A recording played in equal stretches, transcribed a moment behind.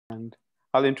And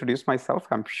I'll introduce myself,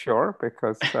 I'm sure,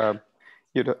 because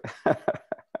you don't.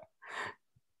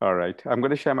 All right, I'm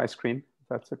going to share my screen, if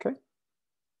that's okay.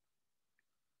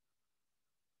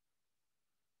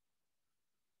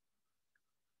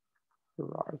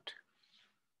 Right.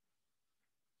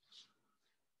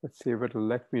 Let's see if it'll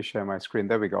let me share my screen.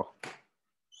 There we go.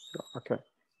 Okay,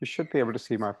 you should be able to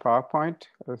see my PowerPoint.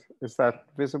 Is that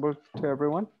visible to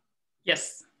everyone?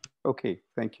 Yes. Okay,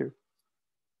 thank you.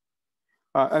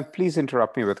 And please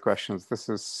interrupt me with questions. This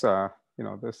is,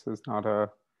 this is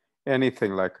not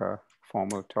anything like a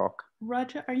formal talk.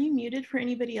 Raja, are you muted for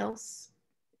anybody else?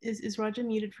 Is Raja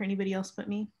muted for anybody else but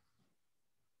me?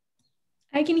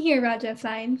 I can hear Raja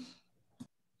fine.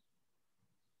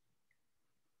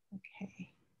 Okay.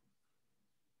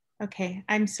 Okay,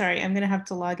 I'm sorry. I'm going to have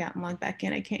to log out and log back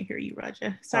in. I can't hear you,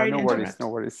 Raja. Sorry no to worries, interrupt. no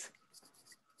worries.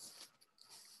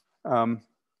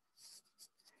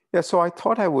 Yeah, so I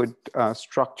thought I would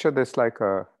structure this like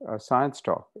a science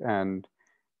talk and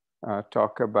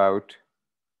talk about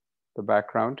the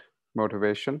background,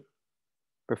 motivation,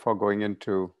 before going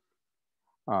into,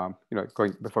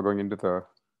 before going into the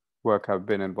work I've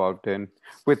been involved in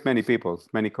with many people,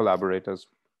 many collaborators.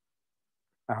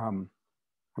 I'm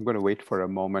going to wait for a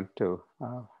moment to,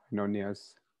 I know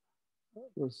Nia's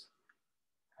was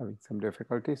having some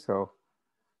difficulty, so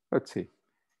let's see.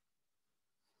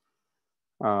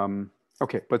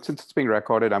 Okay, but since it's being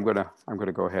recorded, I'm gonna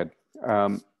go ahead.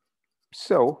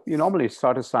 So you normally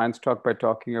start a science talk by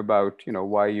talking about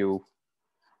why you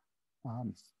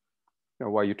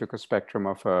took a spectrum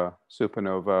of a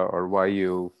supernova, or why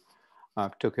you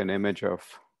took an image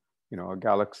of a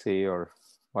galaxy, or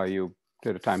why you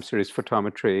did a time series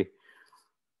photometry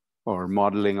or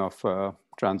modeling of a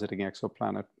transiting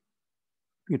exoplanet.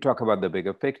 You talk about the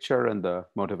bigger picture and the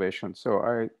motivation. So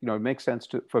it makes sense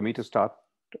for me to start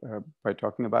by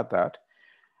talking about that.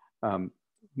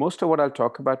 Most of what I'll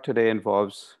talk about today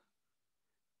involves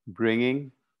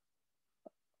bringing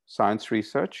science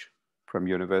research from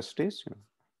universities,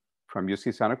 from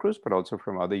UC Santa Cruz, but also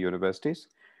from other universities,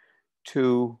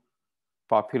 to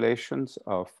populations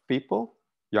of people,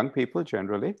 young people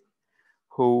generally,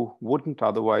 who wouldn't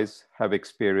otherwise have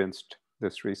experienced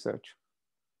this research.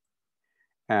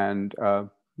 And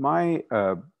my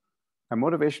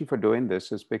motivation for doing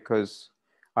this is because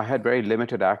I had very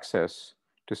limited access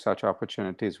to such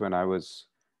opportunities when I was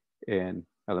in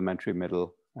elementary,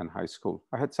 middle, and high school.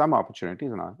 I had some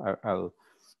opportunities, and I'll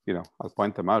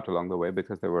point them out along the way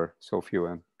because there were so few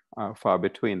and far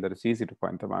between that it's easy to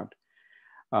point them out.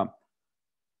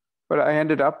 But I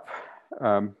ended up,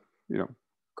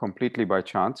 completely by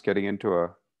chance, getting into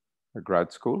a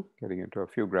grad school, getting into a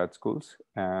few grad schools,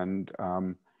 and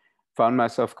found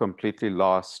myself completely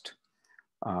lost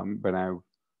when I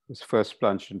was first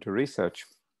plunged into research.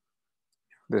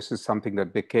 This is something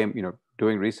that became,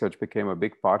 doing research became a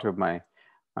big part of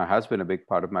has been a big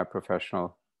part of my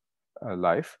professional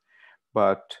life.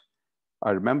 But I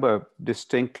remember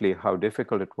distinctly how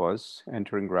difficult it was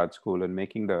entering grad school and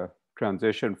making the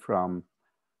transition from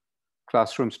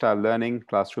classroom style learning,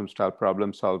 classroom style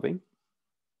problem solving,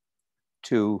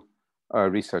 to a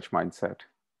research mindset.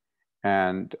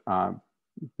 And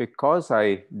because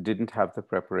I didn't have the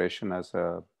preparation as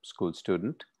a school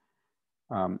student,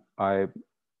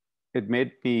 it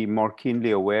made me more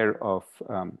keenly aware of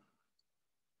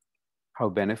how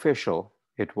beneficial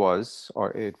it was,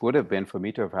 or it would have been for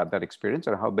me to have had that experience,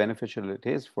 or how beneficial it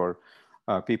is for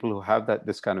people who have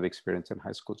this kind of experience in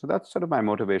high school. So that's sort of my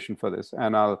motivation for this.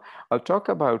 And I'll talk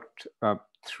about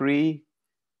three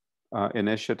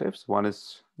initiatives. One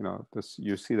is, this,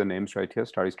 you see the names right here,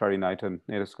 Starry Starry Night and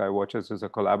Native Sky Watches is a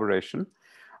collaboration.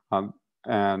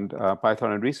 And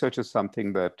Python and Research is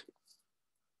something that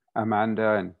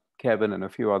Amanda and Kevin and a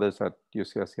few others at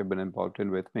UCSC have been involved in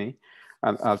with me.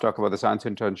 And I'll talk about the Science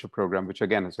Internship Program, which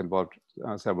again has involved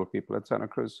several people at Santa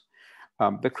Cruz.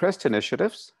 The CREST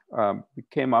initiatives, we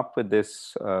came up with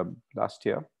this last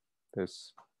year,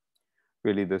 this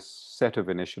set of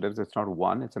initiatives. It's not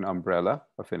one, it's an umbrella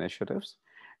of initiatives.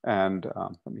 And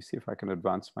let me see if I can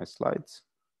advance my slides.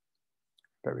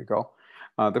 There we go.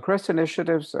 The CREST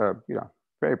initiatives,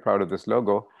 very proud of this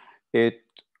logo. It's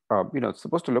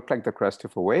supposed to look like the crest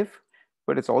of a wave,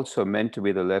 but it's also meant to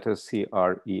be the letters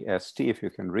CREST, if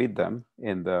you can read them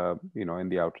in the, in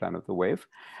the outline of the wave.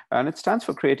 And it stands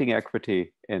for creating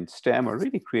equity in STEM, or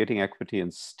really creating equity in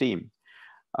STEAM.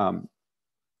 When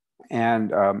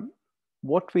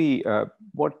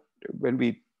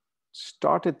we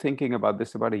started thinking about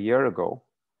this about a year ago,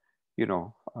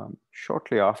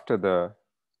 shortly after the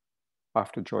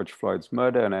after George Floyd's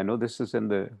murder. And I know this is in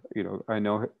the, I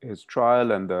know his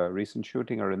trial and the recent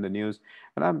shooting are in the news.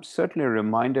 And I'm certainly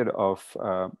reminded of,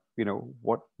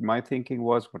 what my thinking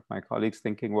was, what my colleagues'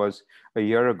 thinking was a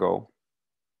year ago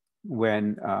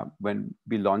when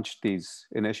we launched these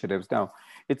initiatives. Now,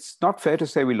 it's not fair to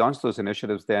say we launched those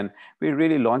initiatives then. We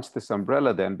really launched this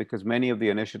umbrella then because many of the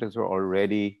initiatives were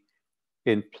already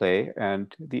in play,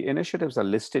 and the initiatives are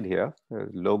listed here,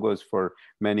 logos for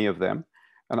many of them.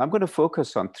 And I'm going to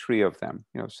focus on three of them.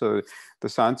 So the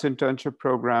Science Internship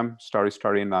Program,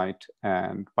 Starry Night,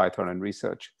 and Python and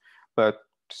Research. But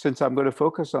since I'm going to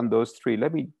focus on those three,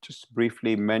 let me just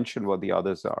briefly mention what the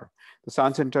others are. The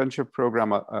Science Internship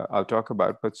Program I'll talk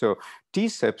about, but so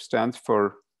TSIP stands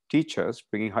for teachers,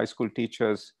 bringing high school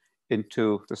teachers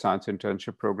into the Science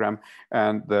Internship Program.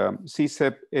 And the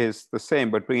CSIP is the same,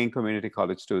 but bringing community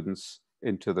college students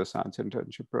into the Science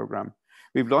Internship Program.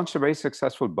 We've launched a very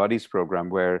successful Buddies program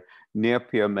where near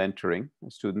peer mentoring,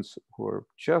 students who are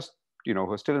just,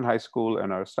 who are still in high school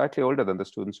and are slightly older than the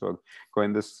students who are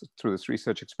going through this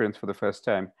research experience for the first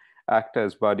time, act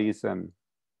as buddies and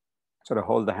sort of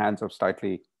hold the hands of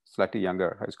slightly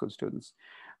younger high school students.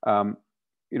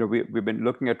 We've been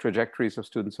looking at trajectories of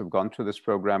students who've gone through this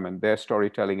program, and their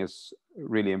storytelling is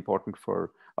really important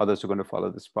for others who are going to follow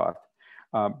this path.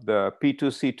 The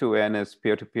P2C2N is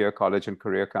peer-to-peer college and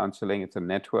career counseling. It's a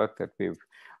network that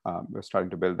we're starting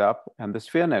to build up. And the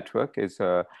Sphere network is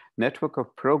a network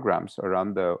of programs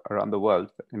around the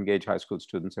world that engage high school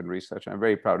students in research. I'm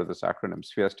very proud of this acronym.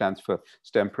 Sphere stands for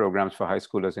STEM programs for high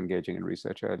schoolers engaging in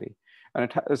research early. And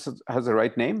it has the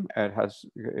right name. It has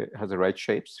the right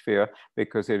shape, Sphere,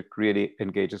 because it really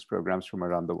engages programs from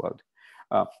around the world.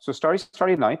 So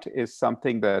Starry Night is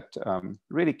something that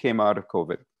really came out of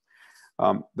COVID.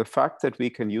 The fact that we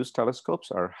can use telescopes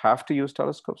or have to use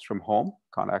telescopes from home,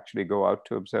 can't actually go out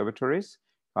to observatories,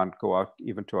 can't go out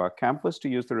even to our campus to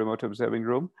use the remote observing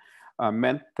room,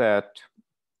 meant that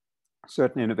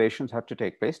certain innovations had to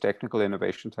take place, technical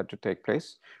innovations had to take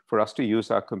place for us to use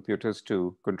our computers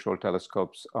to control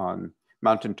telescopes on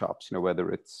mountaintops, whether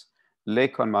it's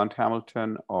Lake on Mount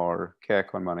Hamilton or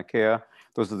Keck on Mauna Kea.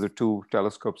 Those are the two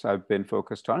telescopes I've been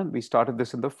focused on. And we started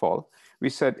this in the fall. We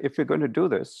said, if we're going to do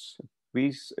this,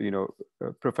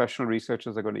 professional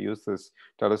researchers are going to use this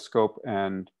telescope,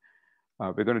 and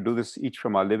we're going to do this each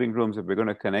from our living rooms. If we're going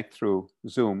to connect through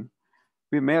Zoom,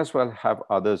 we may as well have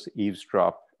others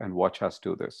eavesdrop and watch us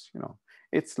do this.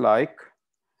 It's like,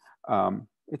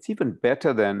 it's even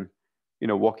better than,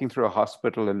 walking through a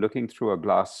hospital and looking through a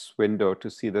glass window to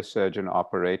see the surgeon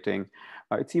operating.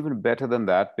 It's even better than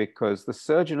that because the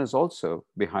surgeon is also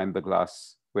behind the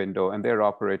glass window and they're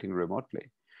operating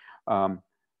remotely. And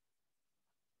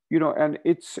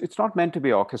it's not meant to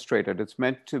be orchestrated. It's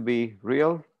meant to be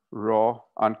real, raw,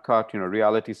 uncut,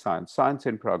 reality science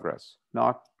in progress,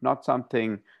 not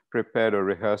something prepared or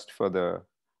rehearsed for the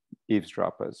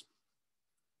eavesdroppers.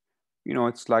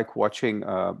 It's like watching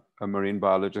a marine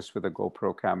biologist with a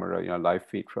GoPro camera, live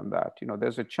feed from that.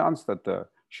 There's a chance that the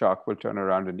shark will turn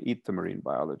around and eat the marine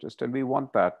biologist. And we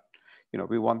want that,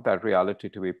 we want that reality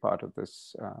to be part of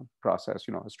this process.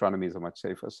 Astronomy is a much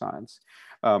safer science.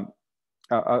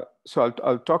 So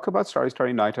I'll talk about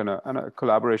Starry Night and a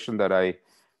collaboration that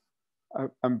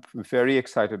I'm very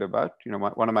excited about.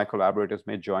 One of my collaborators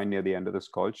may join near the end of this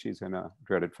call. She's in a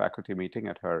dreaded faculty meeting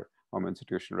at her home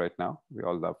institution right now. We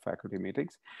all love faculty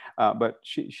meetings, but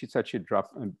she said she'd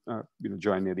drop and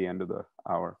join near the end of the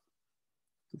hour.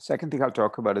 The second thing I'll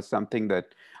talk about is something that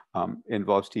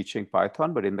involves teaching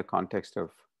Python, but in the context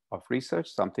of research,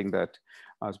 something that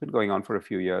has been going on for a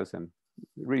few years and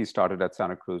really started at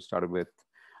Santa Cruz, started with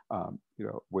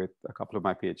with a couple of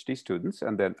my PhD students.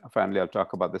 And then finally, I'll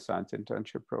talk about the Science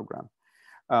Internship Program.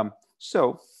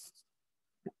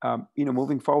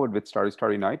 Moving forward with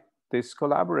Starry Night, this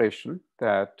collaboration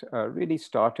that really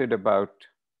started about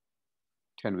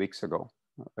 10 weeks ago,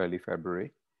 early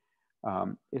February,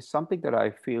 is something that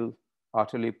I feel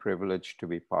utterly privileged to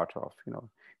be part of.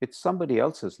 It's somebody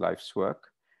else's life's work,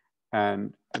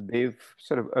 and they've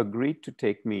sort of agreed to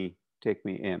take me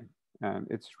in. And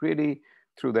it's really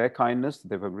through their kindness that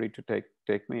they've agreed to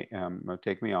take me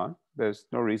on. There's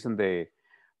no reason they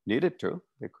needed to.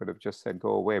 They could have just said,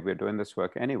 "Go away. We're doing this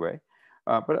work anyway."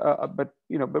 But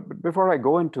before I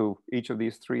go into each of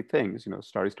these three things,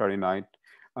 Starry Night,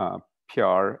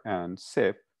 PR, and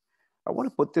SIP, I want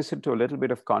to put this into a little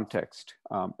bit of context.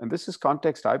 And this is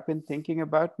context I've been thinking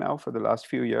about now for the last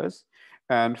few years.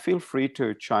 And feel free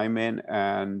to chime in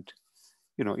and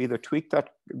either tweak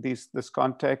this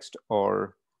context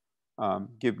or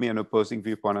give me an opposing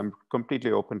viewpoint. I'm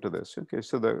completely open to this. Okay,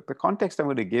 so the context I'm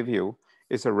going to give you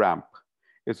is a ramp.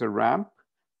 It's a ramp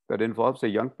that involves a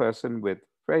young person with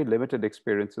very limited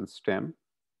experience in STEM,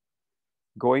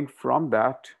 going from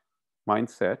that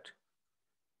mindset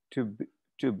to,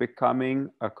 to becoming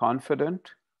a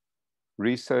confident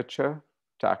researcher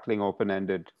tackling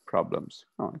open-ended problems.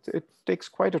 Oh, it takes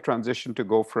quite a transition to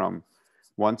go from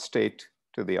one state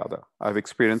to the other. I've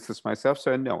experienced this myself,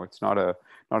 so no, it's not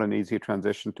an easy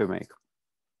transition to make.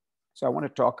 So I want to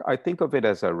talk, I think of it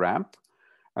as a ramp,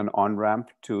 an on-ramp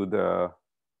to the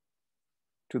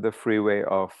freeway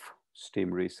of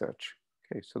STEAM research.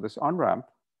 Okay, so this on-ramp,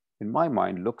 in my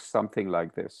mind, looks something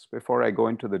like this. Before I go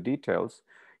into the details,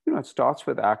 it starts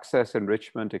with access,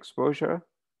 enrichment, exposure.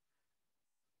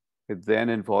 It then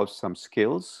involves some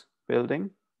skills building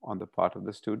on the part of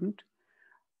the student.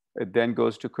 It then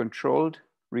goes to controlled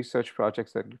research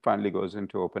projects that finally goes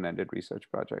into open-ended research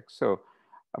projects. So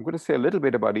I'm going to say a little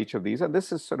bit about each of these, and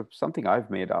this is sort of something I've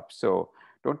made up. So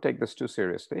don't take this too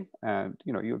seriously. And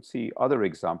you'll see other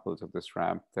examples of this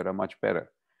ramp that are much better.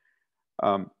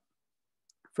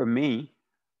 For me,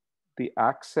 the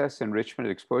access, enrichment,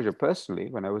 and exposure personally,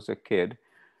 when I was a kid,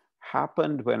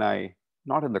 happened when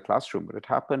not in the classroom, but it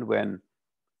happened when,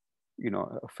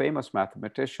 a famous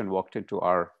mathematician walked into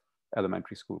our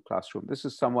elementary school classroom. This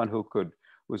is someone who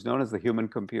was known as the human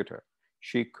computer.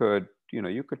 She could,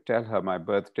 you could tell her my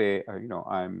birthday,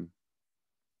 I'm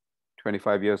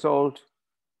 25 years old,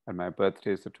 and my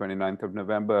birthday is the 29th of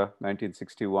November,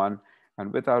 1961.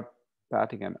 And without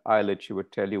batting an eyelid, she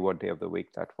would tell you what day of the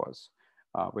week that was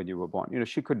when you were born.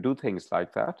 She could do things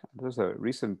like that. There's a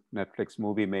recent Netflix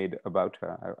movie made about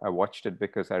her. I watched it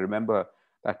because I remember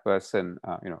that person,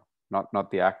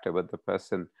 not the actor, but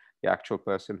the actual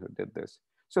person who did this.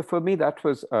 So for me, that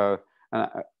was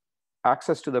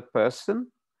access to the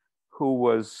person who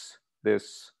was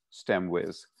this STEM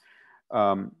whiz.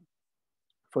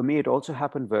 For me, it also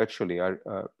happened virtually.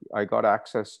 I got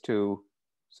access to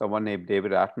someone named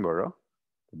David Attenborough,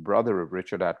 the brother of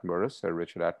Richard Attenborough, Sir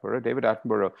Richard Attenborough. David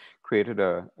Attenborough created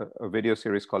a video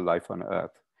series called Life on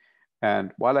Earth.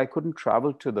 And while I couldn't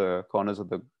travel to the corners of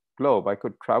the globe, I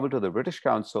could travel to the British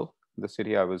Council, the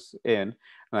city I was in,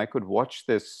 and I could watch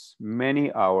this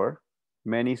many-hour,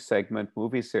 many-segment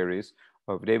movie series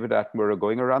of David Attenborough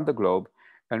going around the globe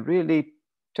and really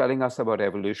telling us about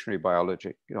evolutionary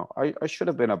biology. I should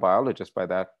have been a biologist by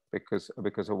that because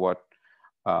of what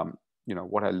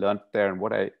what I learned there and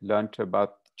what I learned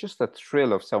about just the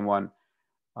thrill of someone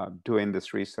doing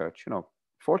this research.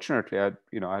 Fortunately,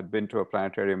 I'd been to a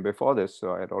planetarium before this,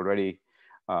 so I had already,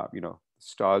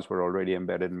 stars were already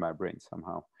embedded in my brain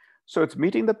somehow. So it's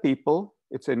meeting the people,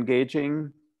 it's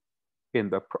engaging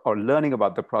or learning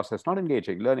about the process, not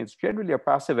engaging, learning. It's generally a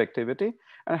passive activity,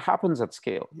 and it happens at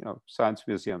scale. Science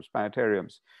museums,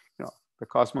 planetariums, the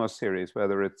Cosmos series,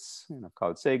 whether it's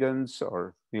Carl Sagan's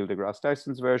or Neil deGrasse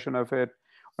Tyson's version of it,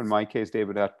 or in my case,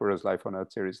 David Attenborough's Life on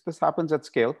Earth series. This happens at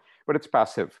scale, but it's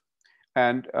passive,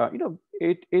 and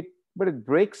but it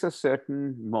breaks a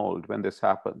certain mold when this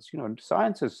happens.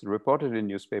 Science is reported in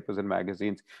newspapers and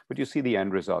magazines, but you see the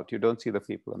end result. You don't see the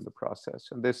people in the process.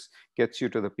 And this gets you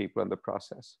to the people in the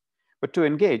process. But to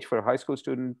engage, for a high school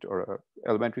student or an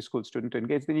elementary school student to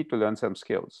engage, they need to learn some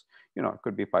skills. It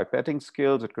could be pipetting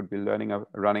skills. It could be running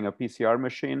a PCR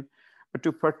machine. But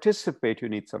to participate, you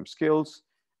need some skills.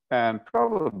 And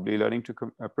probably learning to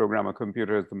program a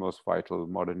computer is the most vital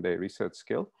modern day research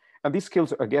skill. And these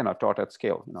skills, again, are taught at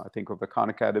scale. I think of the Khan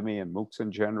Academy and MOOCs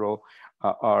in general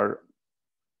are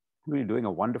really doing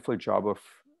a wonderful job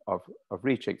of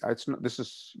reaching. It's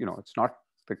not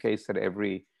the case that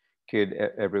every kid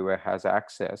everywhere has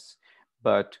access,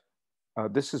 but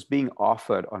this is being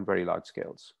offered on very large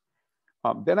scales.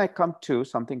 Then I come to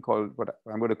something called what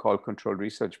I'm going to call controlled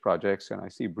research projects, and I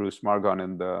see Bruce Margon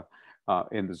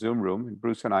in the Zoom room. And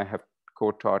Bruce and I have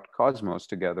co-taught Cosmos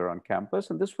together on campus.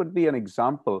 And this would be an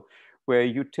example where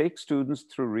you take students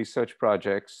through research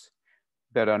projects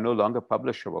that are no longer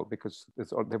publishable because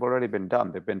they've already been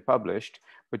done, they've been published,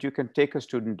 but you can take a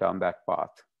student down that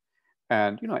path.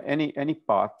 And any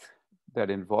path that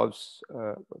involves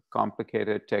a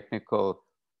complicated technical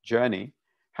journey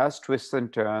has twists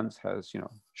and turns, has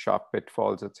sharp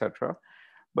pitfalls, etc.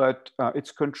 But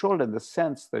it's controlled in the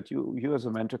sense that you as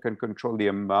a mentor can control the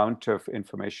amount of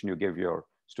information you give your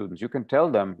students. You can tell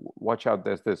them, watch out,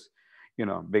 there's this,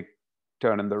 big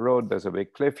turn in the road, there's a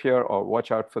big cliff here, or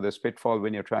watch out for this pitfall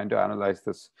when you're trying to analyze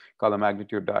this color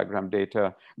magnitude diagram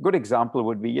data. Good example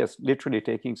would be, yes, literally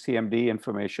taking CMD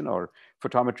information or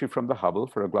photometry from the Hubble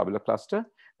for a globular cluster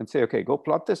and say, okay, go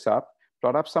plot this up,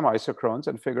 plot up some isochrones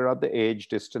and figure out the age,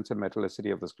 distance, and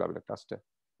metallicity of this globular cluster.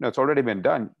 It's already been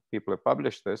done. People have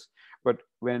published this. But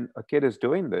when a kid is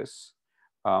doing this,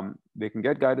 They can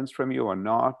get guidance from you or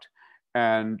not.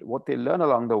 And what they learn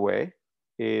along the way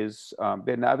is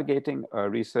they're navigating a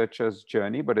researcher's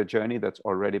journey, but a journey that's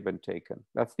already been taken.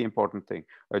 That's the important thing,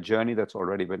 a journey that's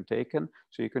already been taken.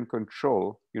 So you can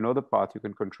control, you know the path, you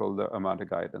can control the amount of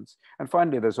guidance. And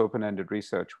finally, there's open-ended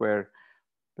research where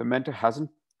the mentor hasn't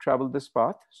traveled this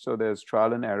path. So there's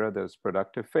trial and error, there's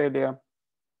productive failure.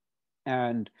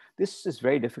 And this is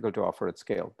very difficult to offer at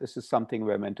scale. This is something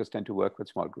where mentors tend to work with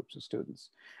small groups of students.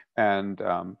 And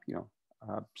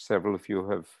several of you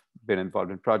have been involved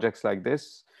in projects like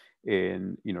this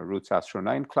in Roots Astro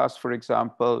 9 class, for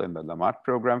example, in the Lamart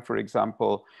program, for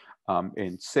example,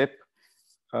 in SIP.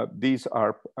 These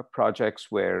are projects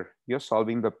where you're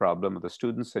solving the problem, the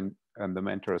students and the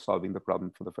mentor are solving the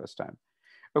problem for the first time.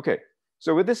 Okay,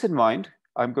 so with this in mind,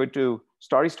 I'm going to,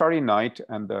 Starry Night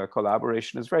and the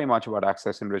collaboration is very much about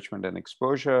access, enrichment, and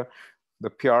exposure. The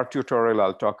PR tutorial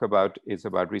I'll talk about is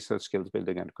about research skills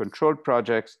building and controlled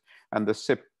projects. And the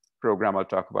SIP program I'll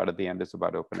talk about at the end is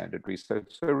about open-ended research.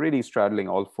 So really straddling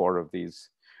all four of these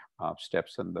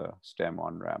steps in the STEM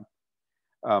on-ramp.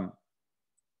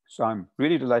 So I'm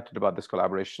really delighted about this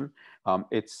collaboration.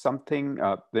 It's something,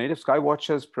 the Native Sky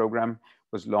Watchers program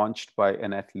was launched by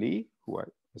Annette Lee, who,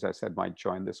 as I said, might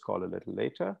join this call a little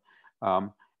later.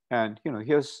 And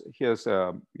here's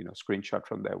a screenshot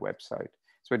from their website.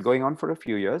 So it's going on for a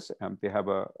few years. They have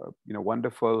a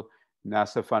wonderful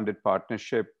NASA-funded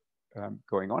partnership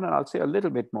going on. And I'll say a little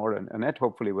bit more, and Annette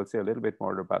hopefully will say a little bit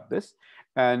more about this.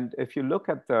 And if you look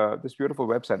at this beautiful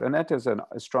website, Annette is an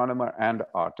astronomer and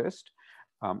artist.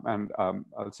 I'll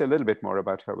say a little bit more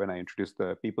about her when I introduce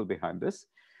the people behind this.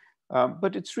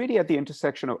 But it's really at the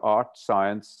intersection of art,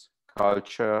 science,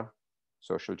 culture,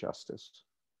 social justice.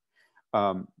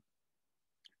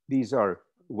 These are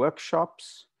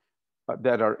workshops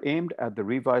that are aimed at the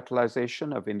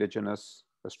revitalization of indigenous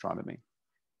astronomy,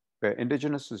 where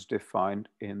indigenous is defined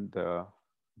in the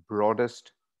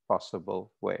broadest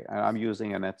possible way. And I'm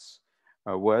using Annette's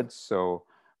words, so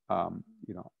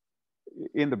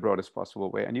in the broadest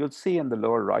possible way. And you'll see in the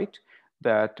lower right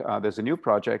that there's a new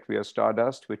project, We Are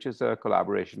Stardust, which is a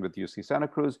collaboration with UC Santa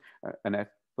Cruz.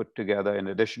 Annette put together, in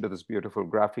addition to this beautiful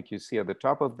graphic you see at the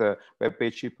top of the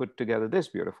webpage, she put together this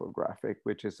beautiful graphic,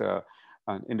 which is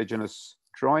an indigenous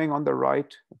drawing on the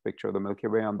right, a picture of the Milky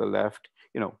Way on the left.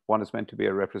 One is meant to be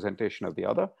a representation of the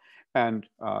other, and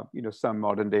some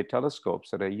modern day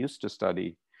telescopes that are used to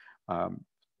study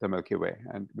the Milky Way.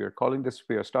 And we're calling this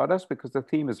We Are Stardust because the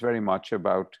theme is very much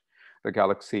about the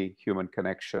galaxy-human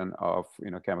connection of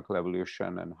chemical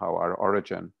evolution and how our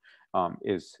origin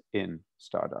is in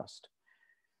stardust.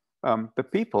 The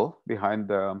people behind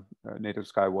the Native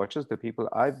Sky Watchers, the people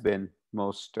I've been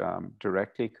most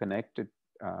directly connected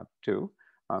to,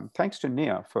 thanks to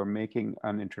Nia for making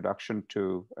an introduction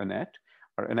to Annette,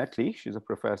 or Annette Lee. She's a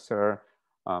professor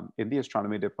in the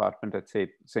astronomy department at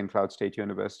St. Cloud State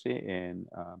University in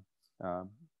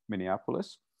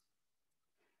Minneapolis.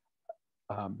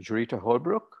 Jurita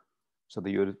Holbrook, so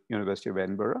the University of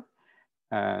Edinburgh,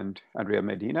 and Andrea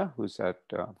Medina, who's a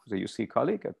UC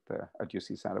colleague at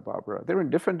UC Santa Barbara. They're in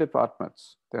different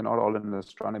departments. They're not all in the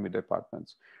astronomy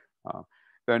departments.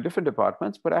 They're in different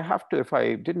departments, but I have to, if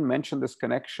I didn't mention this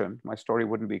connection, my story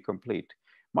wouldn't be complete.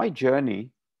 My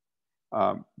journey,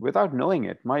 without knowing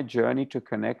it, my journey to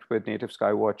connect with Native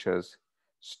Sky Watchers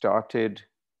started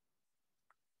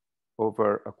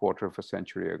over a quarter of a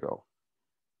century ago.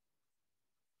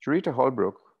 Jurita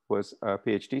Holbrook was a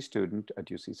PhD student at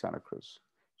UC Santa Cruz.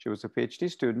 She was a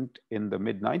PhD student in the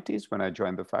mid-90s when I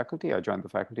joined the faculty. I joined the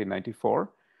faculty in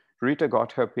 94. Jurita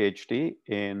got her PhD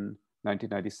in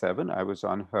 1997. I was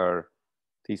on her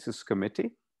thesis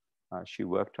committee. She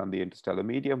worked on the interstellar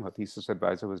medium. Her thesis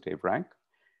advisor was Dave Rank.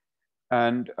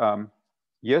 And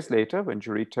years later, when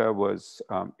Jurita was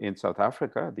in South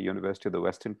Africa at the University of the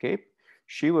Western Cape,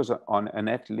 she was on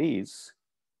Annette Lee's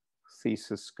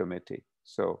thesis committee.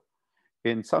 So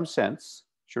in some sense,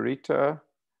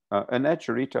 Annette,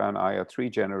 Jurita, and I are three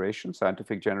generations,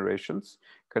 scientific generations,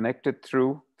 connected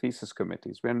through thesis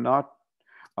committees. We're not,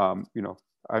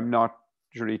 I'm not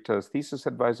Jurita's thesis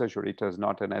advisor, Jurita is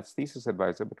not Annette's thesis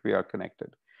advisor, but we are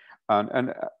connected.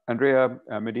 And Andrea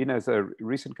Medina is a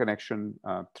recent connection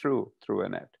through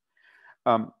Annette.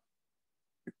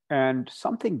 And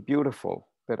something beautiful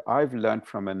that I've learned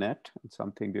from Annette, and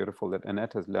something beautiful that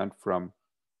Annette has learned from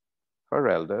her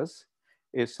elders,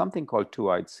 is something called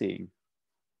two-eyed seeing.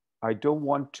 I don't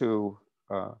want to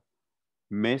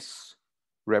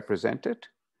misrepresent it,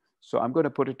 so I'm going to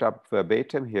put it up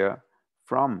verbatim here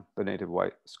from the Native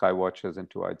Sky Watchers and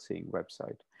Two-Eyed Seeing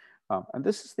website. And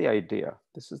this is the idea.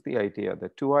 This is the idea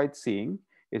that two-eyed seeing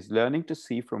is learning to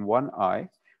see from one eye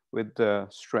with the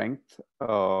strength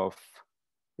of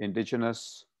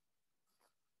indigenous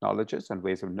knowledges and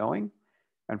ways of knowing,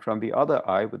 and from the other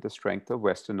eye with the strength of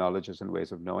Western knowledges and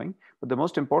ways of knowing. But the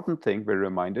most important thing, we're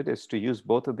reminded, is to use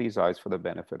both of these eyes for the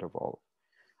benefit of all.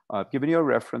 I've given you a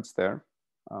reference there.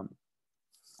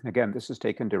 Again, this is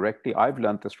taken directly. I've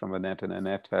learned this from Annette, and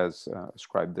Annette has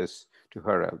ascribed this to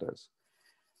her elders.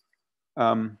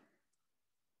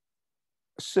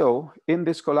 So in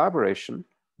this collaboration,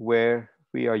 where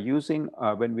we are using,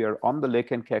 when we are on the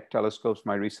Lake and Keck telescopes,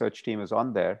 my research team is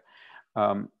on there,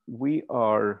 we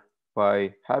are,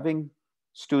 by having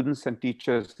students and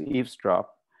teachers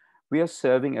eavesdrop, we are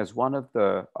serving as one of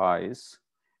the eyes.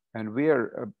 And we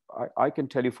are, I can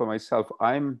tell you for myself,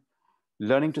 I'm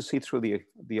learning to see through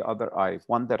the other eye,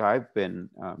 one that I've been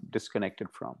disconnected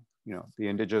from. You know, the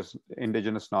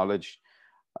indigenous knowledge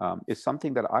is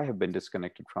something that I have been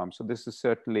disconnected from. So this is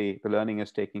certainly, the learning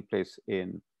is taking place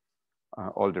in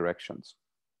all directions.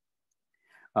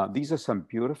 These are some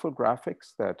beautiful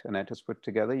graphics that Annette has put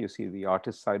together. You see the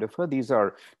artist side of her. These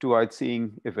are two-eyed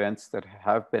seeing events that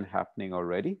have been happening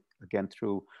already, again,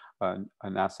 through a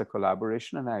NASA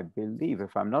collaboration. And I believe,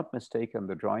 if I'm not mistaken,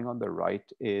 the drawing on the right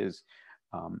is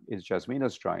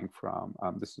Jasmina's drawing from,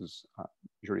 this is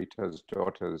Jurita's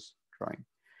daughter's drawing.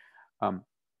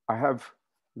 I have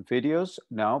videos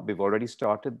now, we've already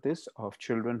started this, of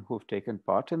children who've taken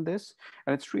part in this.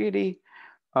 And it's really,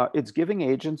 it's giving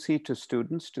agency to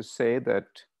students to say that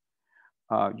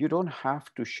you don't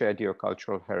have to shed your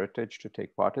cultural heritage to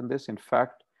take part in this. In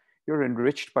fact, you're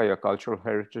enriched by your cultural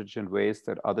heritage in ways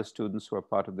that other students who are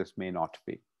part of this may not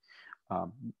be.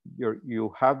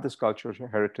 You have this cultural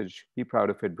heritage, be proud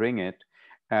of it, bring it.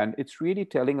 And it's really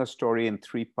telling a story in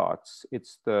three parts.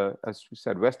 It's the, as we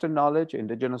said, Western knowledge,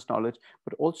 indigenous knowledge,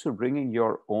 but also bringing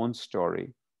your own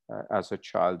story as a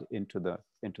child into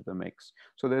the mix.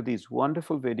 So there are these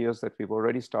wonderful videos that we've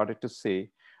already started to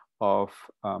see of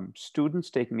students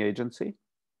taking agency,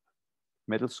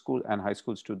 middle school and high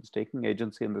school students taking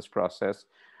agency in this process,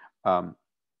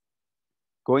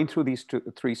 going through these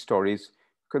three stories,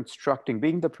 constructing,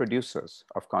 being the producers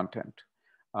of content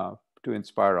to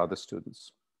inspire other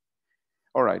students.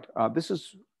 All right, this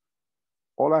is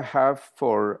all I have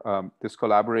for this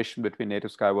collaboration between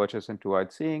Native Skywatchers and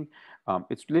Two-Eyed Seeing.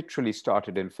 It's literally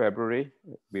started in February.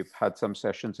 We've had some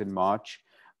sessions in March.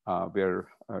 We're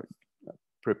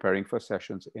preparing for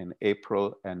sessions in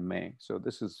April and May. So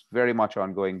this is very much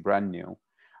ongoing, brand new.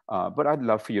 But I'd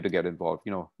love for you to get involved.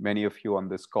 You know, many of you on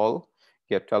this call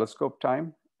get telescope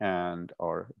time and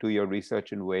or do your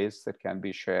research in ways that can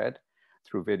be shared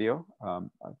through video.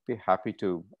 I'd be happy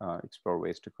to explore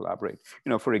ways to collaborate. You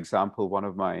know, for example, one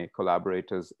of my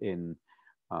collaborators in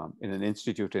an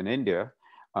institute in India,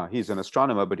 he's an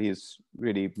astronomer, but he's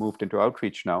really moved into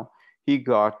outreach now. He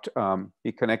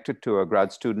connected to a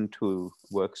grad student who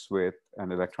works with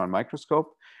an electron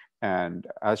microscope. And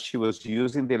as she was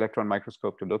using the electron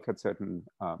microscope to look at certain,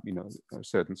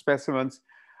 certain specimens,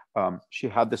 she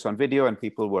had this on video, and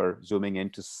people were zooming in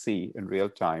to see in real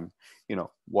time, you know,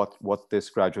 what this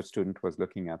graduate student was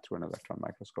looking at through an electron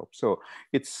microscope. So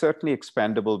it's certainly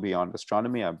expandable beyond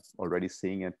astronomy. I'm already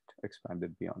seeing it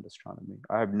expanded beyond astronomy.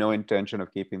 I have no intention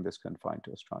of keeping this confined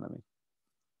to astronomy.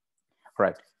 All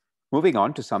right, moving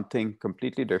on to something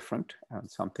completely different, and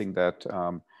something that,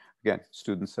 again,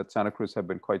 students at Santa Cruz have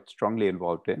been quite strongly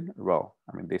involved in. Well,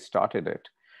 I mean, they started it.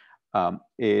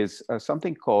 Is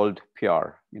something called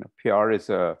pyar. You know, pyar is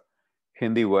a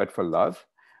Hindi word for love.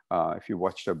 If you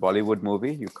watched a Bollywood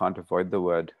movie, you can't avoid the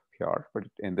word pyar, but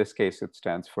in this case, it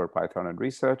stands for Python and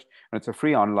Research, and it's a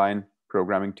free online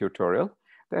programming tutorial.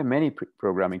 There are many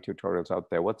programming tutorials out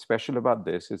there. What's special about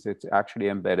this is it's actually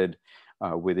embedded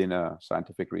within a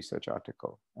scientific research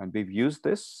article. And we've used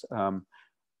this, I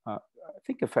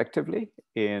think, effectively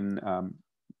in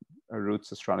a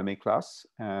Roots astronomy class.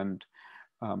 And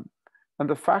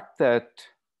the fact that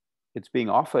it's being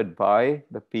offered by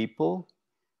the people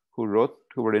who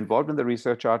were involved in the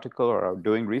research article or are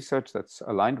doing research that's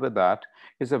aligned with that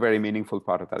is a very meaningful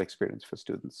part of that experience for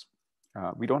students.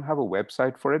 We don't have a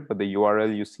website for it, but the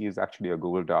URL you see is actually a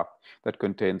Google Doc that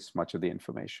contains much of the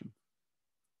information.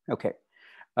 Okay.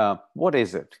 What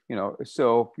is it? You know,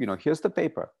 so, you know, here's the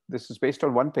paper. This is based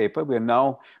on one paper. We are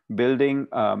now building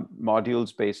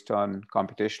modules based on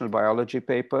computational biology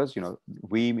papers. You know,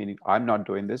 we, meaning I'm not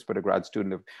doing this, but a grad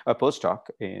student, a postdoc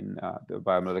in the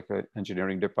biomedical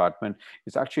engineering department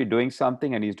is actually doing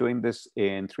something, and he's doing this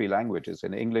in 3 languages,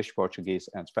 in English, Portuguese,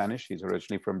 and Spanish. He's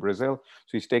originally from Brazil.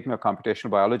 So he's taking a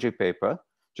computational biology paper,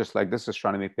 just like this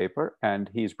astronomy paper, and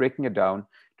he's breaking it down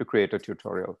to create a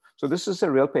tutorial. So this is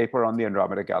a real paper on the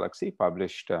Andromeda Galaxy,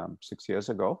 published 6 years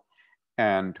ago,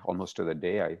 and almost to the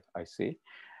day, I see.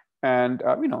 And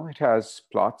it has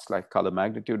plots like color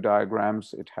magnitude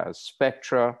diagrams. It has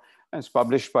spectra, and it's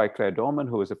published by Claire Dorman,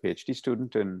 who is a PhD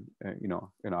student in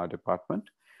our department.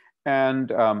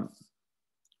 And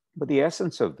but the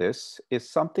essence of this is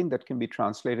something that can be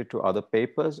translated to other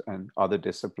papers and other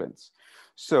disciplines.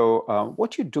 So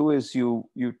what you do is you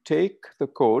take the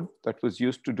code that was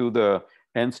used to do the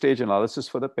end stage analysis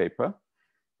for the paper.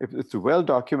 If it's well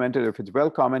documented, if it's well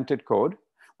commented code,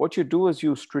 what you do is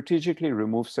you strategically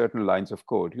remove certain lines of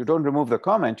code. You don't remove the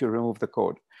comment, you remove the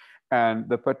code. And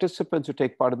the participants who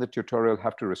take part in the tutorial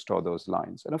have to restore those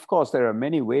lines. And of course, there are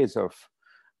many ways of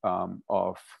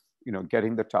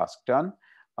getting the task done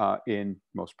in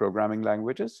most programming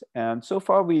languages. And so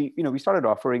far, we started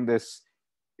offering this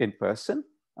in person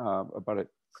about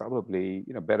probably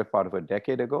better part of a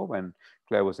decade ago when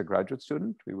Claire was a graduate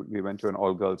student. We went to an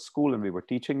all-girls school and we were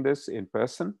teaching this in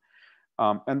person.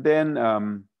 And then, I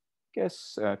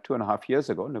guess 2.5 years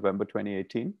ago, November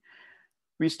 2018,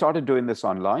 we started doing this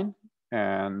online.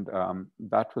 And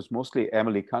that was mostly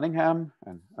Emily Cunningham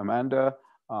and Amanda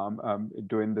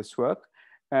doing this work.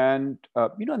 And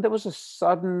there was a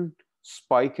sudden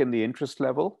spike in the interest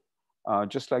level,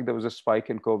 just like there was a spike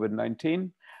in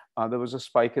COVID-19. There was a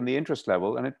spike in the interest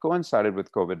level, and it coincided with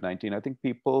COVID-19. I think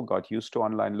people got used to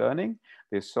online learning.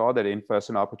 They saw that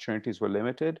in-person opportunities were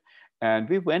limited, and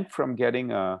we went from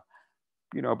getting about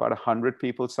 100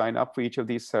 people sign up for each of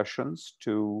these sessions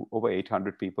to over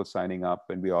 800 people signing up,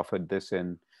 and we offered this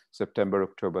in September,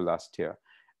 October last year.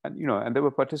 And there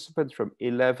were participants from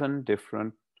 11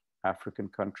 different African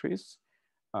countries,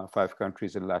 5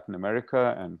 countries in Latin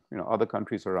America, and other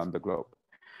countries around the globe.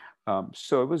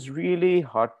 So it was really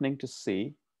heartening to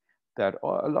see that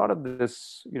a lot of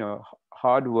this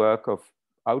hard work of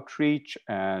outreach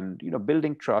and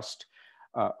building trust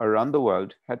around the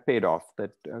world had paid off,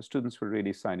 that students were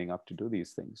really signing up to do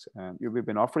these things. And we've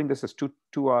been offering this as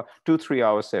 2-3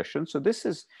 hour sessions. So this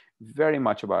is very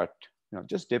much about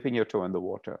just dipping your toe in the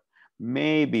water,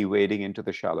 maybe wading into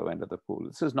the shallow end of the pool.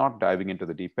 This is not diving into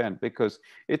the deep end, because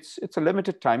it's a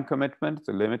limited time commitment, it's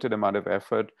a limited amount of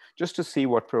effort just to see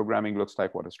what programming looks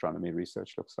like, what astronomy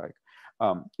research looks like.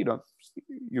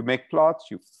 You make plots,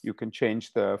 you can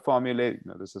change the formulae.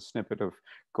 There's a snippet of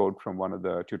code from one of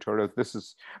the tutorials. This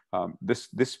is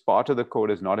this part of the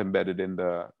code is not embedded in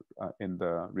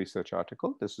the research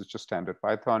article. This is just standard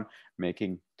Python,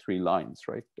 making 3 lines,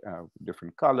 right?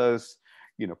 Different colors,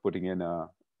 putting in a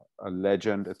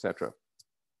legend, etc.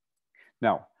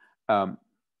 Now,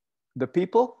 the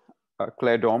people,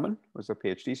 Claire Dorman was a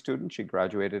PhD student. She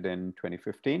graduated in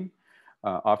 2015.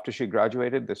 After she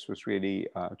graduated, this was really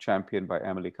championed by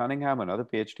Emily Cunningham, another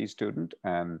PhD student.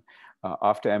 And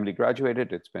after Emily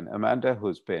graduated, it's been Amanda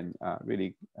who's been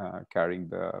really carrying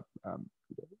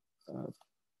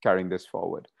this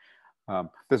forward.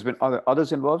 There's been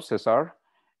others involved, Cesar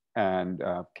and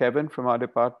Kevin from our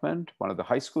department, one of the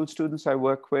high school students I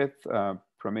work with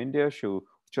from India, who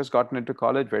just gotten into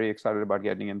college, very excited about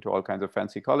getting into all kinds of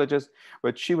fancy colleges.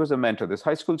 But she was a mentor. This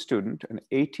high school student, an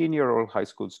 18-year-old high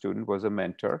school student, was a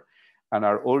mentor. And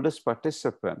our oldest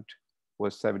participant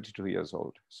was 72 years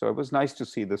old. So it was nice to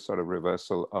see this sort of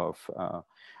reversal of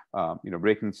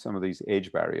breaking some of these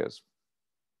age barriers.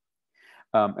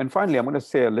 And finally, I'm going to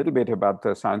say a little bit about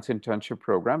the Science Internship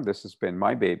Program. This has been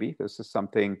my baby. This is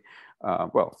something,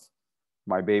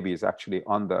 my baby is actually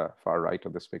on the far right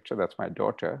of this picture. That's my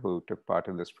daughter, who took part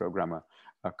in this program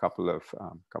a couple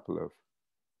of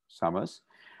summers.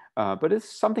 But it's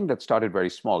something that started very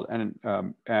small.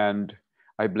 And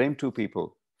I blame 2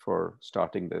 people for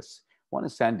starting this. One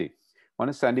is Sandy. One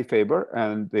is Sandy Faber,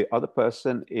 and the other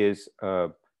person is a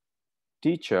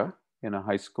teacher in a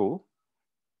high school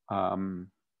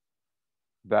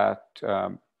that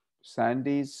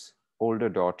Sandy's older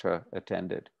daughter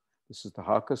attended. This is the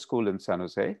Harker School in San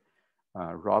Jose.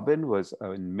 Robin was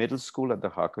in middle school at the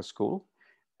Harker School,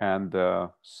 and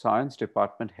the science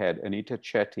department head, Anita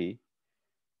Chetty,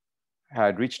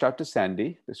 had reached out to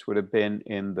Sandy. This would have been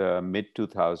in the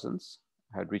mid-2000s,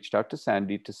 had reached out to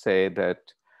Sandy to say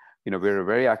that, we're a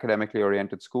very academically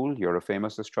oriented school. You're a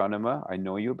famous astronomer. I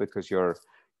know you because you're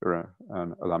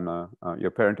an alumna, you're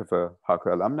a parent of a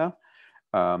Harker alumna.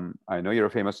 I know you're a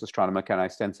famous astronomer. Can I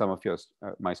send some of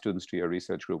my students to your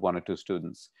research group, 1 or 2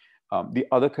 students? The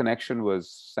other connection was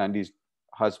Sandy's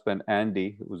husband,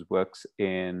 Andy, who works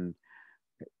in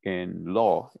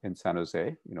law in San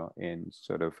Jose, in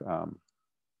sort of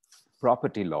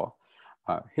property law.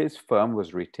 His firm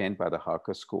was retained by the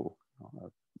Harker School,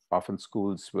 often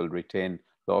schools will retain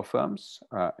law firms,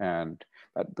 and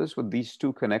these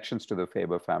two connections to the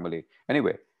Faber family.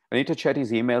 Anyway, Anita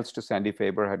Chetty's emails to Sandy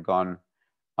Faber had gone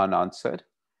unanswered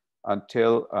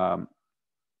until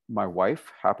my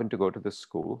wife happened to go to this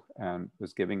school and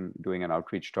was doing an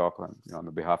outreach talk on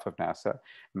the behalf of NASA.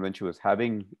 And when she was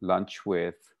having lunch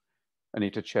with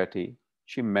Anita Chetty,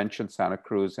 she mentioned Santa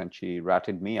Cruz and she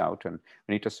ratted me out, and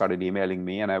Anita started emailing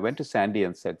me, and I went to Sandy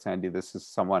and said, Sandy, this is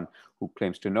someone who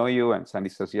claims to know you. And Sandy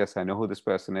says, yes, I know who this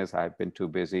person is. I've been too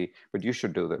busy, but you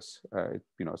should do this. It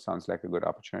sounds like a good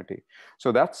opportunity.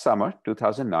 So that summer,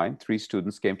 2009, 3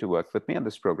 students came to work with me and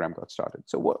this program got started.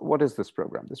 So what is this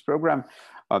program? This program,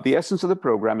 the essence of the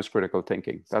program is critical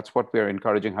thinking. That's what we're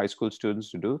encouraging high school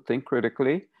students to do. Think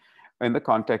critically in the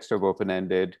context of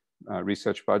open-ended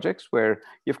research projects where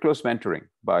you have close mentoring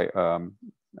by a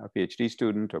PhD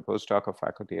student or postdoc or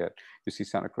faculty at UC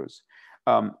Santa Cruz.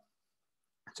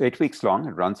 It's 8 weeks long.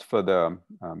 It runs for the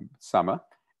summer,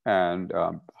 and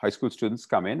high school students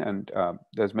come in, and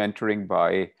there's mentoring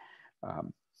by,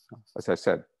 as I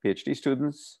said, PhD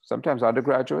students, sometimes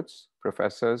undergraduates,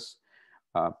 professors,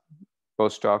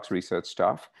 postdocs, research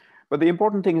staff. But the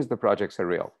important thing is the projects are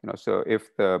real. So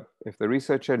if the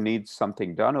researcher needs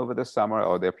something done over the summer,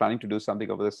 or they're planning to do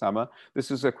something over the summer, this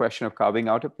is a question of carving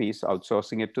out a piece,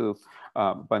 outsourcing it to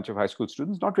a bunch of high school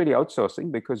students. Not really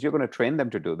outsourcing, because you're going to train them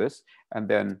to do this and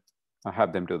then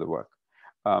have them do the work.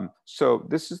 So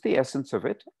this is the essence of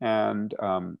it, and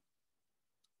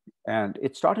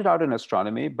it started out in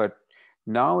astronomy, but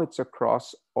now it's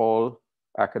across all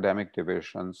academic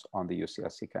divisions on the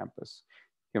UCSC campus.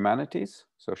 Humanities,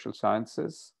 social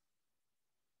sciences,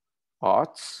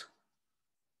 arts,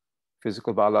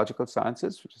 physical biological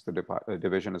sciences, which is the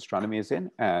division astronomy is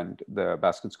in, and the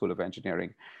Baskin School of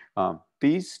Engineering.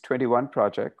 These 21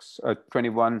 projects,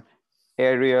 21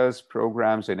 areas,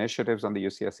 programs, initiatives on the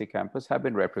UCSC campus have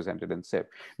been represented in SIP.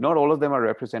 Not all of them are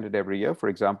represented every year. For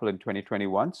example, in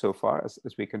 2021, so far, as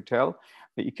we can tell,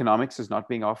 the economics is not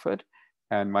being offered,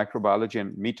 and microbiology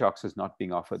and METOX is not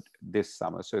being offered this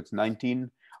summer. So it's 19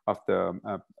 of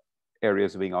the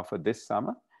areas being offered this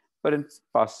summer. But in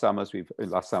past summers,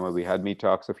 last summer we had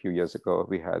METOX, a few years ago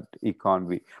we had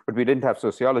econ, but we didn't have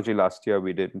sociology last year.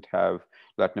 We didn't have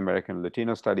Latin American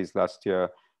Latino studies last year.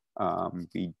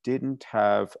 We didn't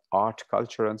have art,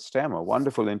 culture, and STEM, a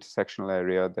wonderful intersectional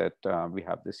area that we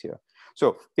have this year.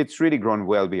 So it's really grown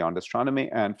well beyond astronomy.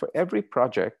 And for every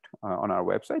project on our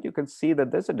website, you can see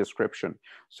that there's a description.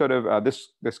 Sort of,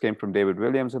 this came from David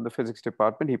Williams in the physics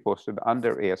department. He posted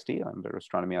under AST, under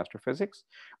astronomy astrophysics.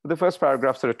 But the first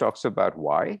paragraph sort of talks about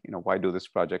why do this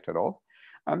project at all?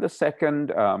 And the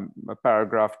second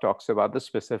paragraph talks about the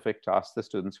specific tasks the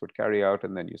students would carry out.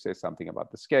 And then you say something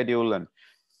about the schedule and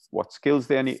what skills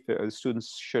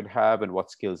students should have and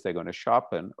what skills they're going to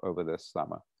sharpen over this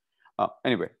summer.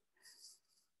 Anyway,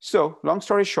 so long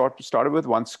story short, we started with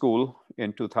one school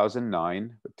in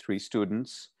 2009 with 3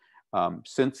 students.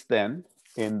 Since then,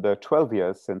 in the 12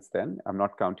 years since then, I'm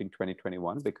not counting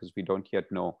 2021 because we don't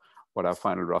yet know what our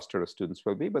final roster of students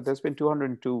will be, but there's been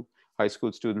 202 high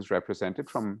school students represented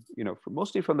from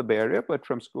mostly from the Bay Area, but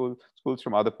from schools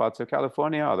from other parts of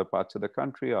California, other parts of the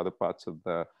country, other parts of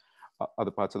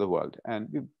the world. And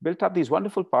we've built up these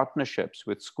wonderful partnerships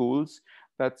with schools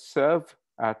that serve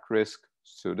at-risk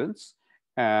students.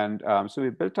 And so we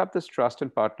built up this trust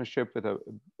and partnership with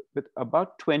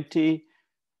about 20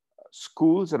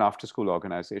 schools and after-school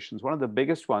organizations. One of the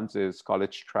biggest ones is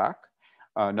College Track.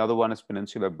 Another one is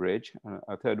Peninsula Bridge.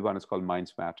 A third one is called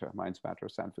Minds Matter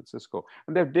San Francisco.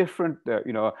 And they're different.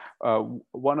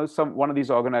 One of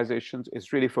these organizations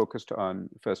is really focused on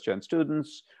first-gen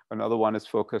students. Another one is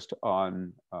focused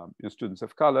on students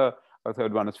of color. A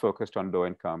third one is focused on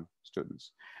low-income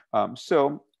students.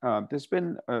 So there's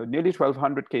been nearly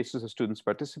 1,200 cases of students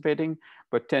participating,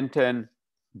 but 10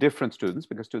 different students,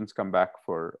 because students come back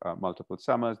for multiple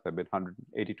summers. There have been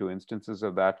 182 instances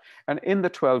of that. And in the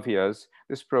 12 years,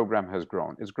 this program has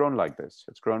grown. It's grown like this.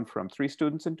 It's grown from 3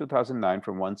 students in 2009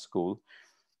 from one school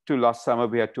to last summer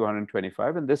we had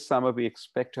 225. And this summer we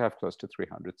expect to have close to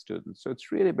 300 students. So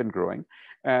it's really been growing.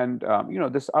 And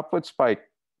this upward spike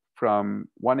from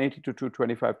 180 to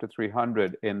 225 to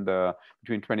 300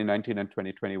 between 2019 and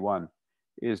 2021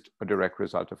 is a direct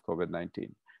result of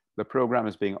COVID-19. The program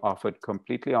is being offered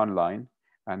completely online,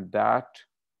 and that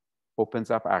opens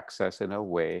up access in a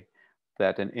way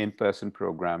that an in-person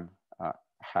program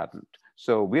hadn't.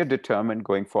 So we are determined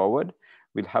going forward.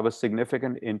 We'll have a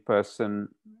significant in-person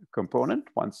component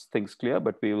once things clear,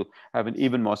 but we'll have an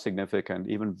even more significant,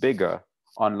 even bigger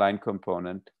online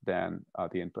component than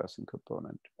the in-person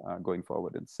component going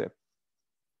forward in SIP.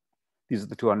 These are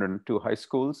the 202 high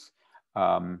schools.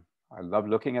 I love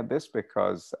looking at this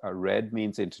because red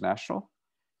means international,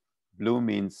 blue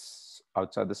means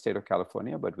outside the state of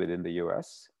California, but within the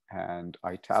US, and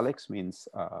italics means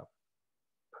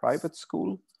private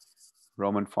school.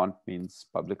 Roman font means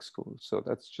public school. So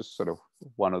that's just sort of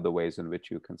one of the ways in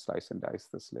which you can slice and dice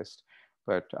this list.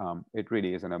 But it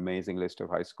really is an amazing list of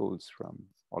high schools from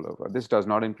all over. This does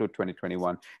not include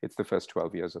 2021. It's the first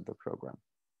 12 years of the program.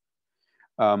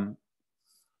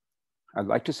 I'd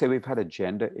like to say we've had a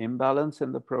gender imbalance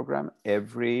in the program. There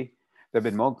have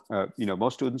been more,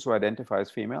 more students who identify as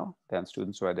female than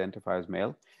students who identify as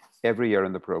male every year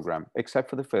in the program, except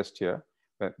for the first year.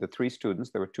 The 3 students,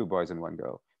 there were 2 boys and 1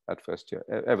 girl that first year.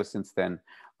 Ever since then,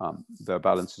 the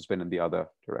balance has been in the other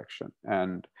direction.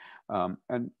 And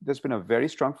there's been a very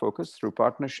strong focus through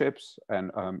partnerships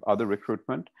and other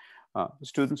recruitment,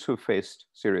 students who faced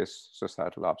serious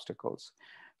societal obstacles.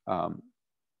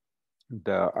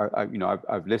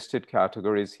 I've listed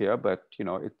categories here, but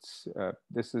it's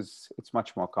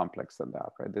much more complex than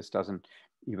that, right? This doesn't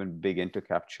even begin to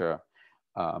capture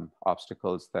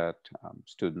obstacles that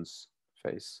students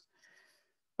face.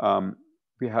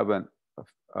 We have a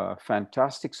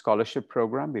fantastic scholarship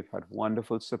program. We've had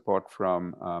wonderful support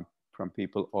from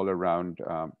people all around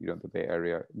the Bay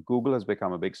Area. Google has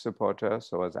become a big supporter,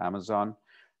 so has Amazon.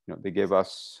 They give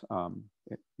us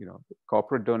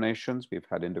corporate donations. We've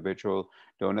had individual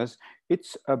donors.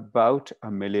 It's about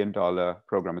 $1 million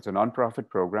program. It's a nonprofit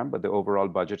program, but the overall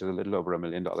budget is a little over $1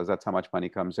 million. That's how much money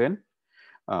comes in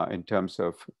terms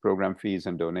of program fees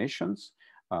and donations.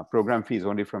 Program fees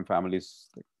only from families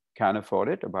that can afford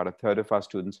it. About a third of our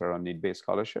students are on need-based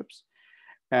scholarships.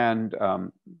 And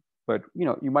but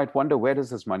you might wonder, where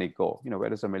does this money go? Where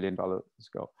does $1 million go?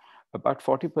 About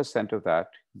 40% of that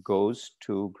goes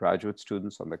to graduate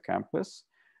students on the campus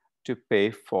to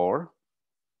pay for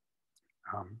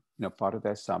part of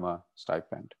their summer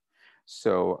stipend.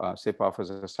 So SIP offers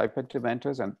a stipend to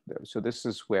mentors, and so this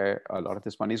is where a lot of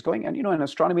this money is going. And in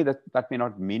astronomy, that may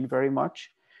not mean very much.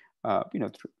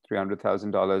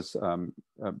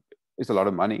 $300,000 is a lot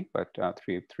of money, but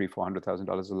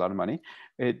 $400,000 is a lot of money.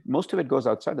 Most of it goes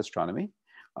outside astronomy.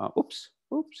 Oops.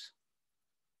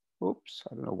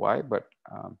 I don't know why, but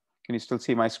can you still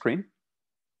see my screen?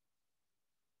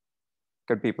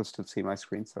 Can people still see my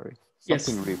screen? Sorry. Yes.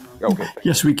 Okay.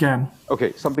 Yes, we can.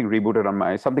 Okay, something rebooted on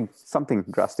my, something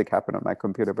drastic happened on my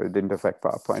computer, but it didn't affect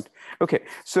PowerPoint. Okay,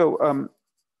 so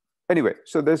anyway,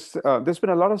 so there's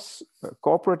been a lot of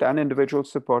corporate and individual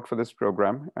support for this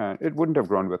program, and it wouldn't have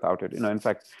grown without it. In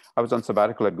fact, I was on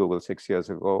sabbatical at Google 6 years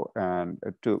ago, and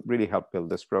to really help build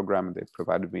this program, and they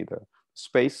provided me the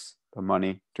space, the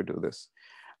money to do this.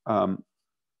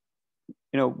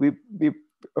 We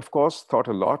of course thought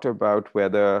a lot about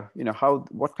whether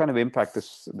what kind of impact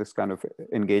this kind of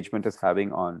engagement is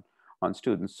having on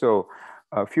students. So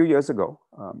a few years ago,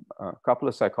 a couple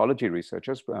of psychology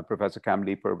researchers, Professor Cam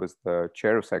Leeper was the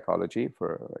chair of psychology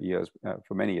for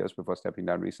many years before stepping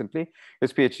down recently.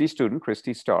 His PhD student,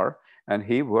 Christy Starr, and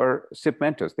he were SIP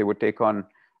mentors. They would take on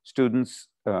students,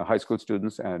 high school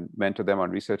students, and mentor them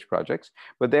on research projects.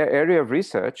 But their area of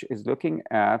research is looking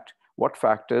at what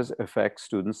factors affect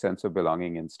students' sense of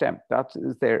belonging in STEM. That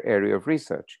is their area of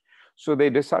research. So they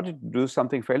decided to do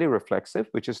something fairly reflexive,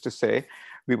 which is to say,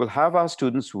 we will have our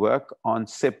students work on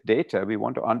SIP data. We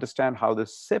want to understand how the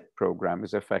SIP program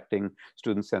is affecting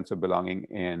students' sense of belonging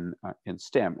in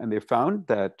STEM. And they found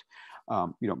that,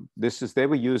 they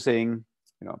were using,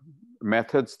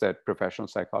 methods that professional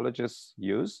psychologists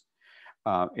use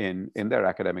in their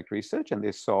academic research, and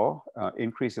they saw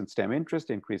increase in STEM interest,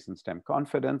 increase in STEM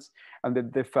confidence, and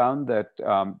they found that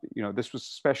this was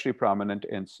especially prominent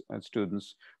in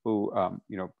students who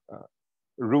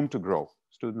room to grow,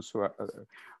 students who are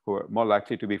more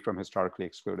likely to be from historically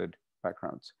excluded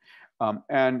backgrounds,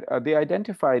 and they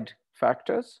identified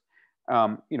factors.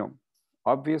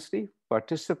 Obviously,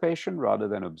 participation rather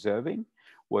than observing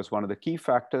was one of the key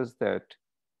factors that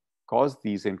caused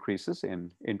these increases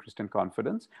in interest and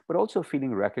confidence, but also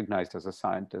feeling recognized as a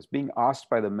scientist, being asked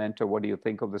by the mentor, what do you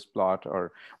think of this plot,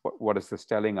 or what is this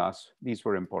telling us? These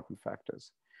were important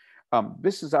factors.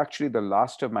 This is actually the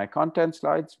last of my content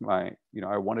slides. I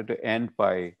wanted to end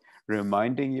by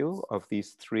reminding you of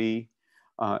these 3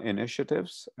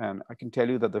 initiatives. And I can tell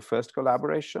you that the first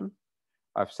collaboration,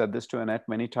 I've said this to Annette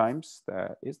many times,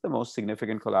 that is the most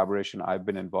significant collaboration I've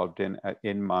been involved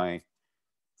in my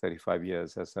 35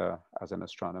 years as an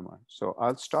astronomer. So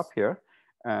I'll stop here,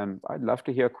 and I'd love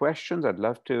to hear questions. I'd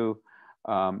love to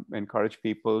encourage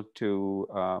people to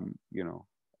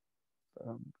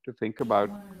think about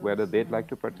whether they'd like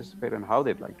to participate and how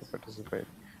they'd like to participate.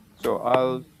 So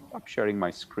I'll stop sharing my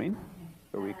screen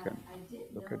so we can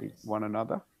look at one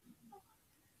another.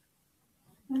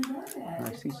 And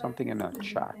I see something in a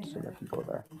chat, so let me go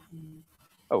there.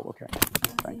 Oh, okay.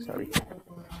 Thanks, Harry.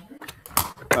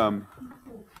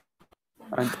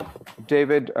 And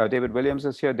David Williams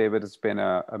is here. David has been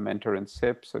a mentor in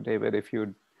SIP. So David, if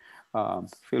you'd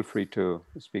feel free to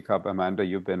speak up. Amanda,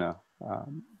 you've been a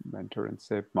mentor in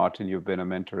SIP. Martin, you've been a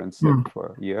mentor in SIP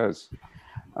for years.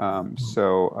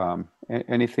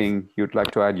 Anything you'd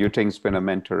like to add? Yuting's been a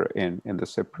mentor in the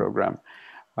SIP program.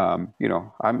 You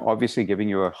know, I'm obviously giving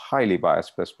you a highly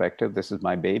biased perspective. This is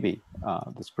my baby,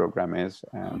 this program is.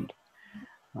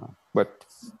 But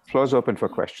floor's open for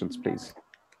questions, please.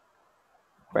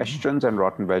 Questions and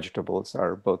rotten vegetables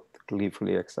are both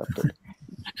gleefully accepted.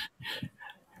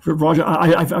 Roger,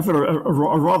 I've got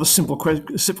a rather simple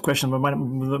question, but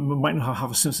might not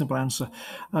have a simple answer.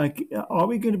 Are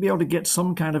we going to be able to get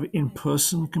some kind of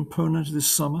in-person component this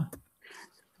summer?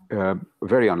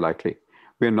 Very unlikely.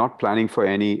 We're not planning for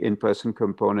any in-person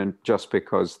component just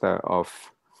because of,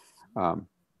 I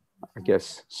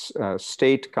guess,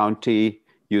 state, county,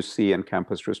 UC, and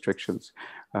campus restrictions.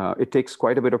 It takes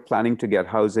quite a bit of planning to get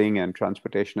housing and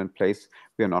transportation in place.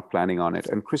 We are not planning on it.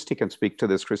 And Christy can speak to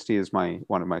this. Christy is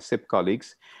one of my SIP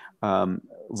colleagues.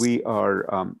 We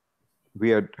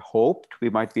had hoped we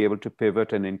might be able to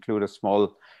pivot and include a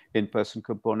small in-person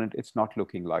component. It's not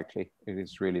looking likely. It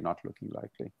is really not looking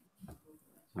likely.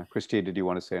 Christy, did you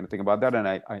want to say anything about that?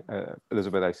 And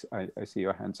Elizabeth, I see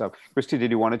your hands up. Christy,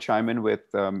 did you want to chime in with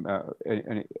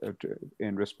in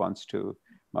response to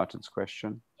Martin's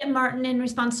question? Yeah, Martin, in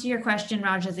response to your question,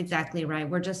 Raj is exactly right.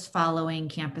 We're just following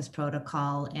campus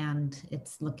protocol, and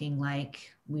it's looking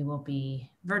like we will be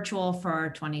virtual for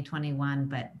 2021,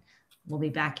 but we'll be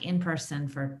back in person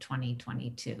for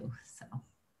 2022. So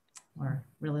we're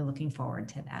really looking forward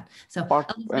to that. So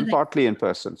partly in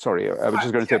person. Sorry, I was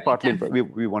just going to say partly.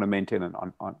 We want to maintain an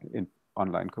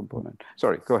online component.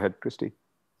 Sorry, go ahead, Christy.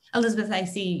 Elizabeth, I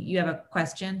see you have a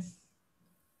question.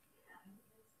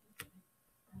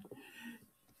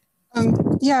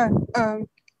 Well,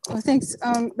 thanks.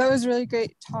 That was a really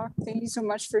great talk. Thank you so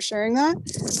much for sharing that.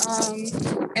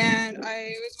 And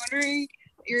I was wondering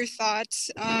your thoughts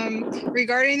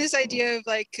regarding this idea of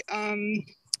like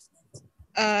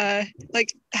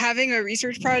having a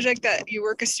research project that you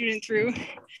work a student through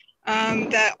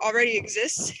that already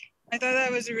exists. I thought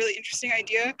that was a really interesting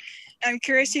idea. I'm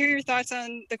curious to hear your thoughts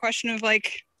on the question of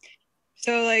like,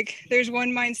 so like there's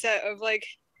one mindset of like,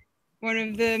 one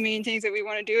of the main things that we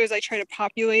want to do is like try to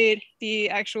populate the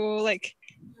actual like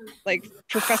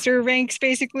professor ranks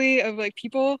basically of like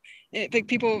people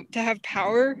to have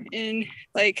power in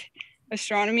like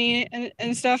astronomy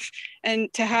and stuff,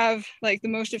 and to have like the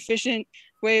most efficient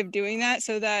way of doing that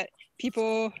so that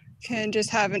people can just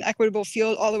have an equitable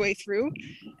field all the way through.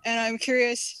 And I'm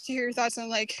curious to hear your thoughts on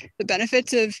like the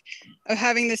benefits of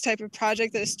having this type of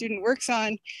project that a student works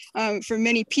on for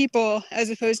many people, as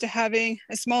opposed to having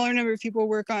a smaller number of people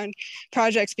work on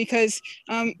projects. Because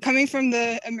coming from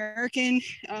the American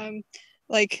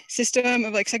like system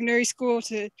of like secondary school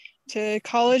to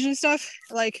college and stuff,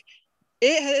 like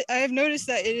I have noticed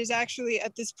that it is actually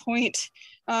at this point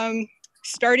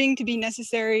starting to be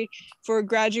necessary for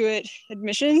graduate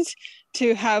admissions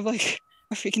to have like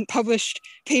a freaking published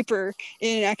paper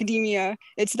in academia.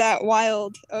 It's that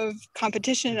wild of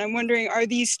competition. I'm wondering, are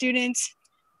these students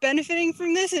benefiting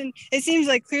from this? And it seems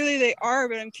like clearly they are,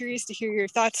 but I'm curious to hear your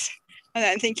thoughts on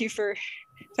that. And thank you for,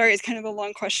 sorry, it's kind of a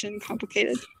long question,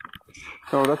 complicated.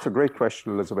 No, that's a great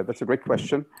question, Elizabeth. That's a great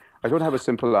question. I don't have a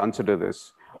simple answer to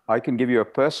this. I can give you a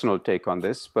personal take on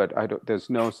this, but there's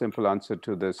no simple answer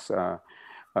to this.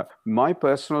 My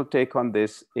personal take on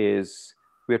this is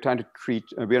we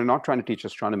are not trying to teach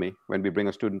astronomy when we bring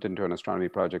a student into an astronomy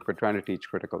project. We're trying to teach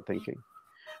critical thinking.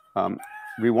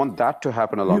 We want that to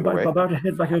happen along the way. About to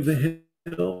head back over the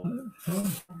hill.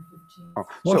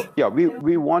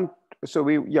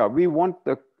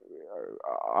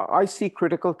 I see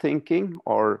critical thinking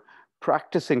or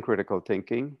practicing critical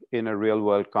thinking in a real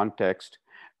world context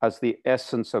as the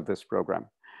essence of this program.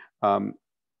 The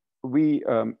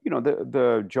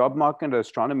job market in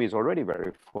astronomy is already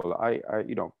very full.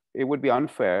 It would be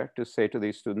unfair to say to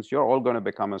these students, you're all going to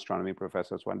become astronomy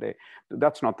professors one day.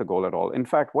 That's not the goal at all. In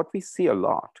fact, what we see a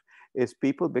lot is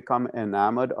people become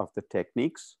enamored of the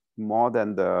techniques more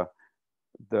than the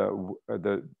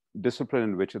discipline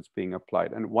in which it's being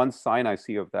applied. And one sign I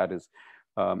see of that is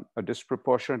a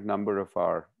disproportionate number of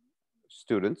our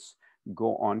students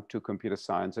go on to computer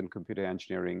science and computer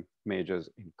engineering majors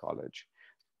in college.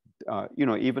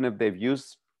 Even if they've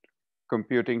used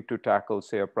computing to tackle,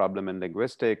 say, a problem in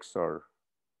linguistics or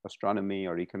astronomy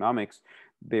or economics,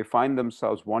 they find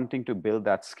themselves wanting to build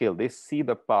that skill. They see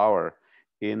the power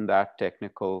in that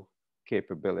technical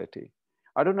capability.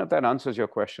 I don't know if that answers your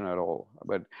question at all,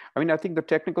 but I mean, I think the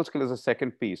technical skill is a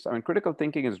second piece. I mean, critical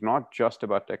thinking is not just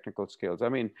about technical skills. I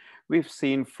mean, we've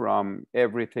seen from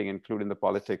everything, including the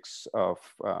politics of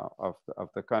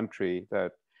the country,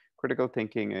 that critical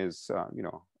thinking is,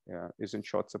 is in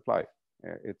short supply.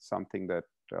 It's something that,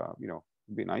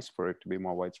 would be nice for it to be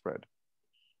more widespread.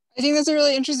 I think that's a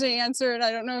really interesting answer, and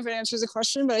I don't know if it answers the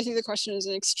question, but I think the question is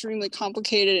an extremely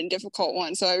complicated and difficult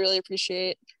one, so I really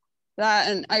appreciate that.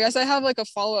 And I guess I have like a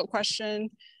follow-up question,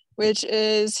 which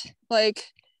is like,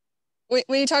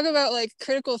 when you talk about like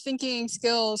critical thinking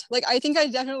skills, like I think I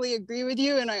definitely agree with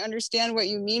you, and I understand what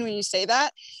you mean when you say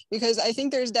that, because I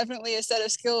think there's definitely a set of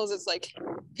skills, it's like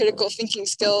critical thinking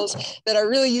skills, that are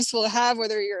really useful to have,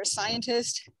 whether you're a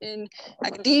scientist in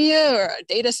academia or a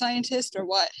data scientist or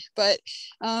what, but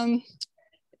and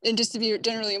just to be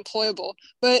generally employable.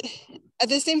 But at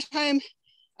the same time,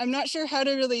 I'm not sure how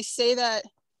to really say that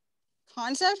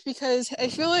concept, because I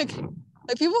feel like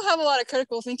people have a lot of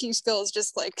critical thinking skills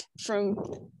just like from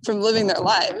living their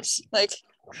lives, like.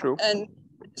 True. And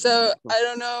so I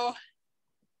don't know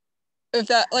if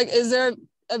that, like, is there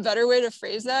a better way to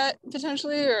phrase that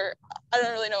potentially, or I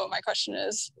don't really know what my question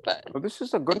is, but. Well, this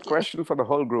is a good question for the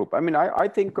whole group. I mean, I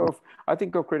think of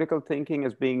critical thinking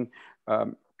as being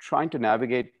trying to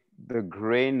navigate the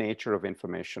gray nature of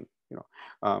information.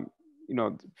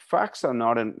 Facts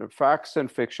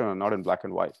and fiction are not in black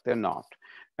and white. They're not.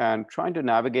 And trying to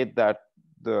navigate that,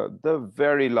 the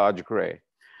very large gray,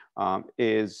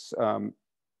 is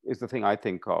the thing I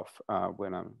think of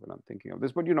when I'm thinking of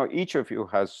this. But each of you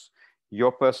has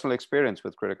your personal experience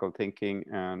with critical thinking,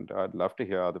 and I'd love to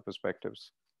hear other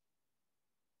perspectives.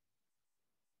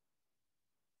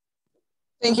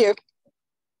 Thank you.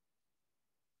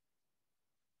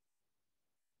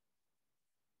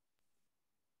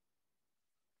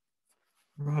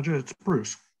 Roger, it's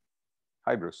Bruce.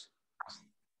 Hi, Bruce.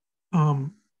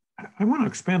 I want to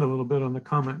expand a little bit on the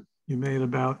comment you made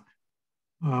about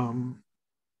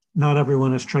not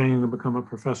everyone is training to become a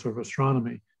professor of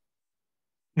astronomy.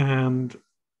 And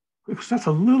that's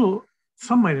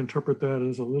some might interpret that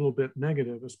as a little bit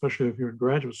negative, especially if you're in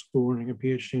graduate school earning a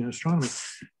PhD in astronomy.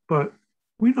 But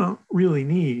we don't really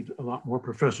need a lot more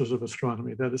professors of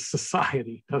astronomy. That is,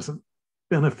 society doesn't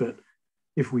benefit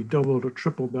if we doubled or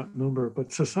tripled that number,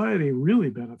 but society really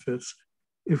benefits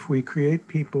if we create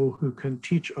people who can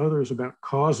teach others about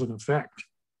cause and effect.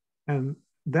 And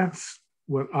that's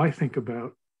what I think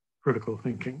about critical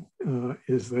thinking,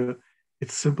 is that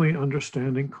it's simply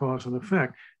understanding cause and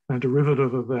effect. And a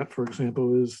derivative of that, for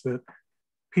example, is that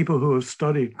people who have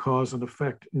studied cause and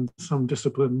effect in some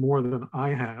discipline more than I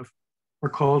have are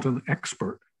called an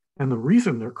expert. And the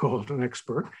reason they're called an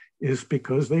expert is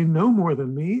because they know more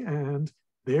than me, and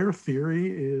their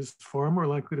theory is far more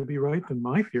likely to be right than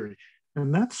my theory.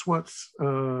 And that's what's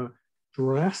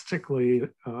drastically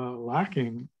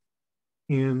lacking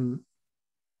in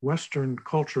Western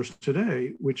cultures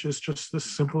today, which is just this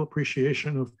simple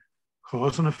appreciation of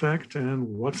cause and effect and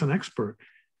what's an expert.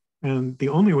 And the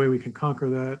only way we can conquer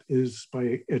that is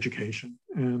by education.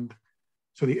 And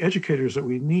so the educators that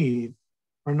we need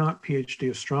are not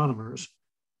PhD astronomers,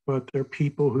 but they're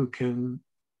people who can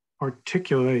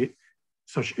articulate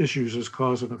such issues as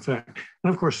cause and effect.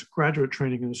 And of course, graduate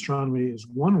training in astronomy is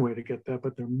one way to get that,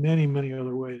 but there are many, many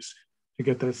other ways to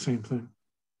get that same thing.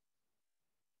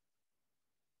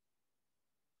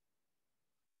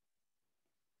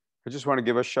 I just want to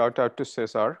give a shout out to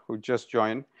Cesar, who just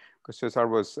joined, because Cesar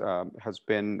has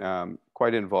been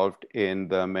quite involved in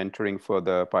the mentoring for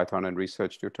the Python and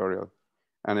research tutorial.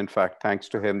 And in fact, thanks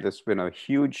to him, there's been a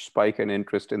huge spike in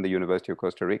interest in the University of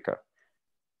Costa Rica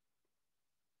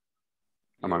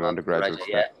among undergraduates.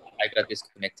 Raja, yeah, I got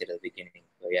disconnected at the beginning,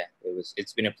 but yeah,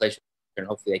 it's been a pleasure, and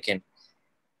hopefully I can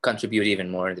contribute even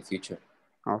more in the future.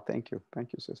 Oh, thank you,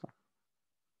 Cesar.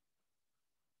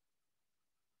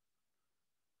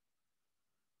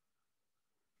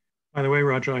 By the way,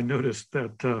 Raja, I noticed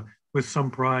that with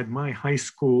some pride, my high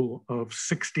school of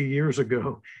 60 years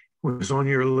ago was on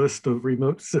your list of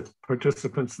remote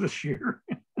participants this year.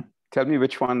 Tell me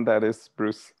which one that is,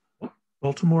 Bruce.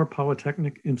 Baltimore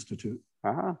Polytechnic Institute.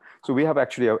 So we have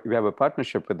a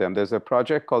partnership with them. There's a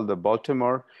project called the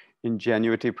Baltimore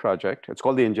Ingenuity Project. It's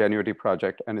called the Ingenuity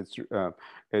Project, and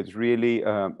it's really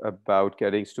about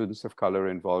getting students of color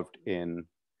involved in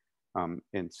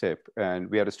SIP. And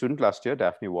we had a student last year,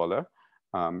 Daphne Waller.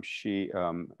 She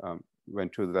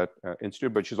went to that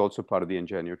institute, but she's also part of the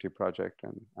Ingenuity Project,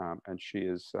 and she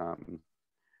is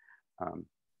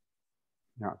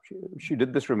Yeah, she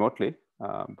did this remotely,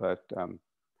 but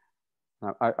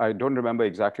I don't remember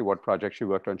exactly what project she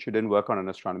worked on. She didn't work on an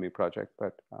astronomy project,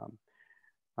 but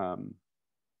and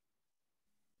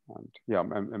yeah,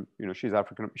 you know, she's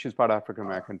African. She's part African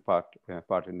American, part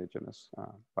indigenous,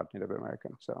 part Native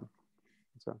American. So.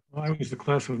 Well, I was the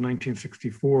class of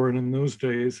 1964, and in those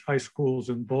days, high schools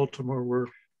in Baltimore were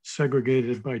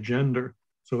segregated by gender.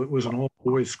 So it was an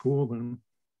all-boys school then.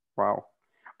 Wow.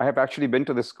 I have actually been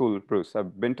to this school, Bruce.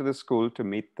 I've been to this school to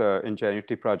meet the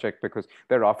Ingenuity Project because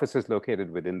their office is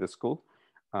located within the school.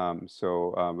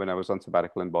 So when I was on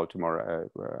sabbatical in Baltimore,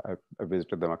 I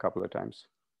visited them a couple of times.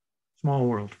 Small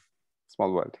world.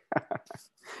 Small world.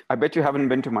 I bet you haven't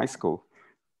been to my school.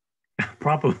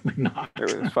 Probably not.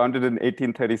 It was founded in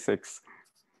 1836.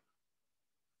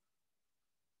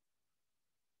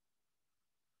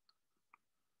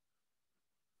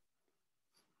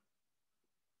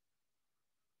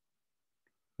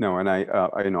 No, and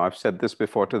I know I've said this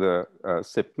before to the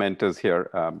SIP mentors here,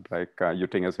 like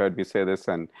Yuting has heard me say this,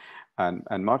 and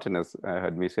Martin has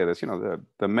heard me say this. You know,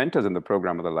 the mentors in the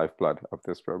program are the lifeblood of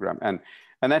this program. And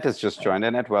Annette has just joined.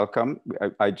 Annette, welcome.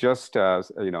 I just,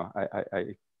 you know,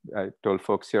 I told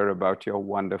folks here about your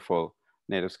wonderful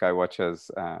Native Skywatchers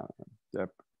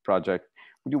project.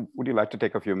 Would you like to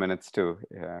take a few minutes to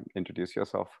introduce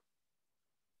yourself?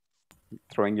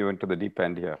 Throwing you into the deep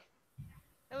end here.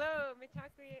 Hello,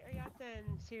 Mitakri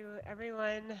Ayatan to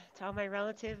everyone, to all my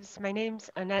relatives. My name's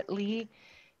Annette Lee.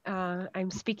 I'm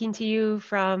speaking to you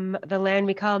from the land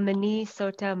we call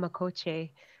Minnesota Makoche,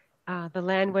 the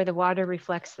land where the water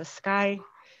reflects the sky,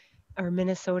 or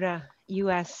Minnesota,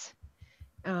 US.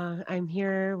 I'm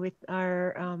here with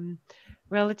our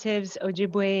relatives,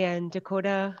 Ojibwe and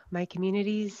Dakota, my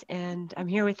communities, and I'm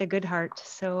here with a good heart.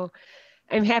 So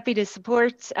I'm happy to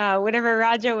support whatever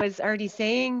Raja was already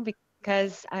saying,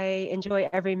 because I enjoy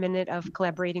every minute of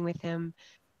collaborating with him.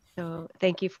 So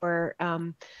thank you for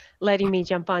letting me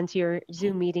jump onto your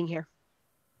Zoom meeting here.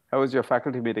 How was your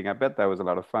faculty meeting? I bet that was a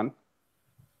lot of fun.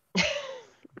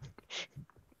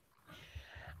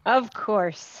 Of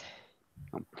course.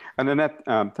 And Annette,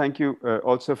 thank you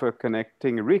also for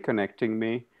reconnecting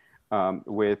me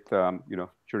with, you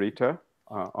know, Charita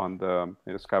on the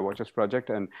Skywatchers project,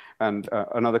 and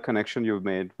another connection you've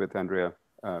made with Andrea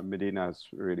Medina is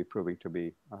really proving to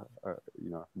be, you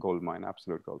know, gold mine,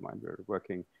 absolute gold mine. We're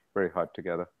working very hard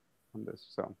together on this.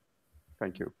 So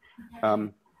thank you.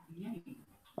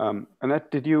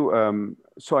 Annette, did you,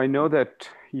 so I know that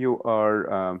you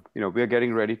are, you know, we're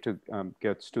getting ready to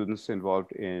get students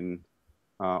involved in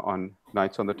on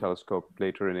Nights on the Telescope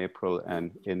later in April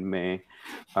and in May.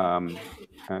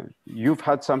 You've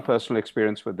had some personal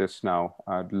experience with this now.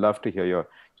 I'd love to hear your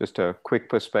just a quick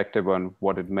perspective on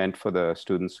what it meant for the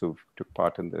students who took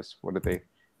part in this. What did they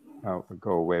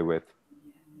go away with?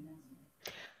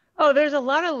 Oh, there's a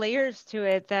lot of layers to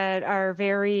it that are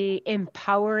very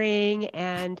empowering,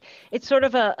 and it's sort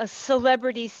of a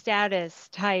celebrity status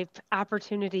type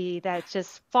opportunity that's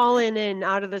just fallen in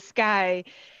out of the sky.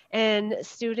 And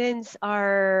students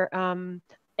are,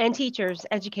 and teachers,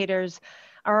 educators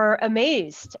are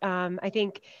amazed. I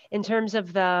think in terms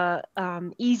of the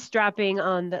eavesdropping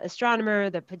on the astronomer,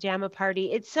 the pajama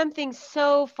party, it's something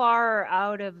so far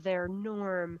out of their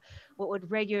norm, what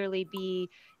would regularly be,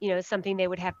 you know, something they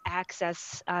would have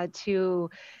access to,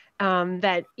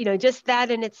 that, you know, just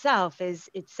that in itself it's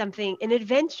something, an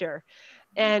adventure.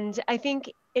 And I think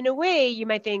in a way you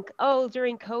might think, oh,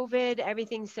 during COVID,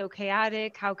 everything's so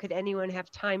chaotic. How could anyone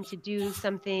have time to do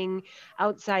something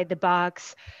outside the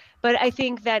box? But I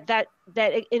think that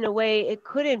in a way it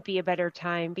couldn't be a better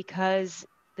time, because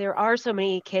there are so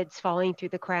many kids falling through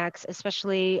the cracks,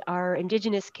 especially our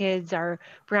Indigenous kids, our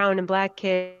brown and Black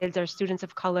kids, our students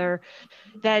of color,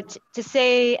 that to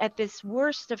say at this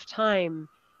worst of time,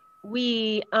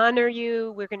 we honor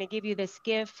you, we're going to give you this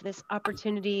gift, this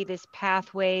opportunity, this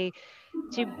pathway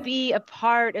to be a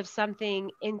part of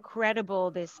something incredible,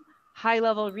 this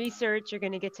high-level research. You're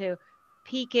going to get to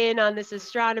peek in on this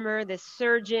astronomer, this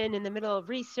surgeon in the middle of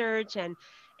research, and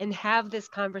have this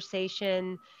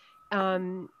conversation.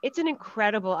 It's an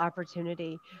incredible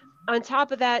opportunity. On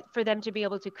top of that, for them to be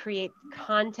able to create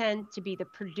content, to be the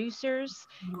producers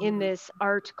in this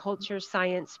art, culture,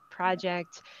 science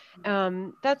project,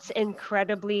 that's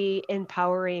incredibly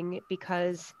empowering,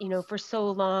 because, you know, for so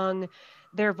long,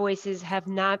 their voices have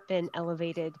not been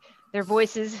elevated. Their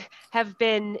voices have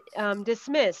been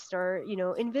dismissed or, you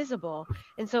know, invisible.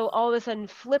 And so all of a sudden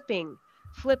flipping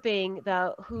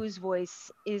the whose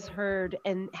voice is heard,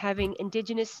 and having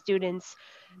Indigenous students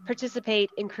participate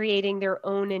in creating their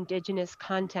own Indigenous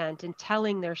content and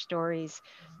telling their stories.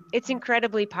 it's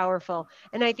incredibly powerful.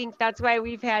 And I think that's why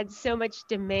we've had so much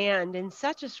demand in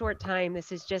such a short time. This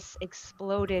has just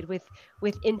exploded with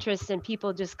interest and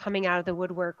people just coming out of the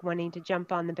woodwork wanting to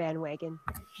jump on the bandwagon.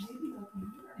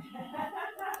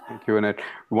 Thank you, Annette.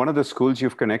 One of the schools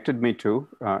you've connected me to,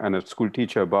 and a school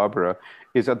teacher, Barbara,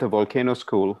 is at the Volcano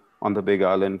School on the Big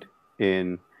Island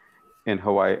in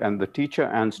Hawaii. And the teacher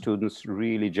and students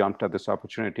really jumped at this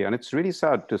opportunity. And it's really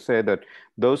sad to say that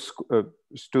those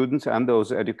students and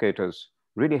those educators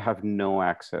really have no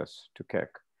access to Keck.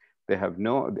 They have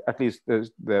no, at least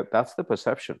that's the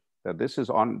perception, that this is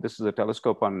a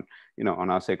telescope on, on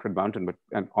our sacred mountain,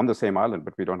 and on the same island,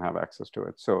 but we don't have access to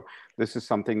it. So this is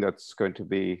something that's going to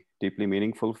be deeply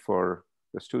meaningful for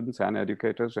the students and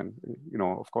educators, and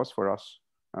of course for us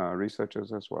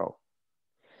researchers as well.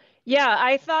 Yeah,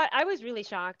 I was really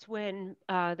shocked when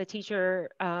the teacher,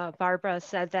 Barbara,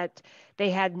 said that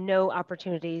they had no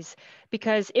opportunities,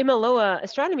 because Imaloa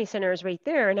Astronomy Center is right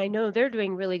there, and I know they're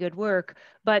doing really good work,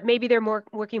 but maybe they're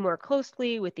working more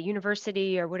closely with the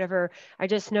university or whatever. I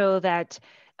just know that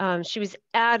she was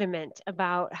adamant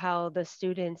about how the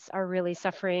students are really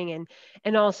suffering,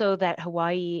 and also that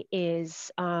Hawaii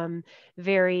is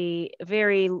very,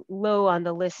 very low on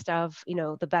the list of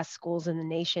the best schools in the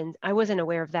nation. I wasn't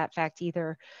aware of that fact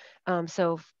either.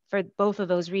 So for both of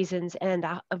those reasons, and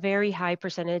a very high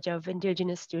percentage of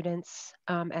Indigenous students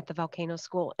at the Volcano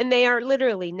School, and they are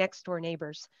literally next door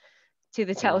neighbors to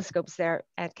the telescopes there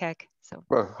at Keck. So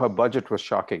well, her budget was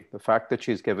shocking. The fact that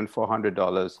she's given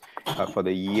 $400 for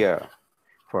the year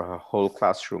for her whole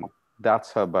classroom,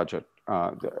 that's her budget.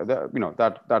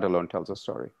 That alone tells a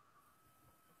story.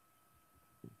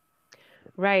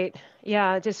 Right.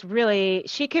 Yeah, just really,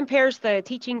 she compares the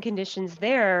teaching conditions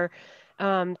there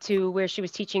to where she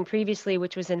was teaching previously,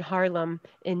 which was in Harlem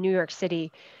in New York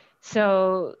City.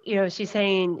 So, she's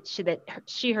saying that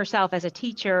she herself as a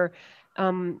teacher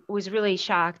was really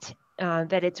shocked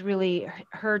that it's really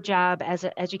her job as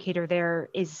an educator there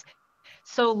is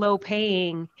so low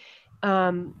paying.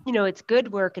 It's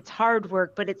good work, it's hard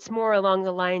work, but it's more along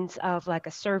the lines of like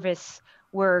a service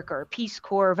work or Peace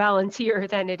Corps volunteer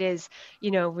than it is,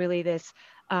 really this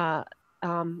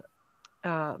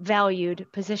valued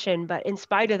position. But in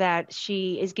spite of that,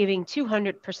 she is giving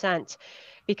 200%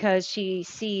 because she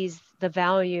sees the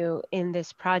value in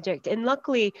this project. And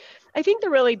luckily, I think the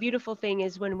really beautiful thing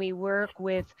is when we work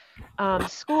with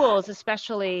schools,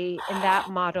 especially in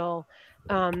that model,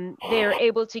 they're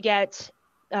able to get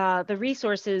the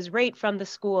resources right from the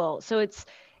school. So it's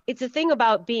a thing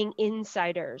about being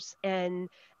insiders and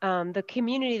the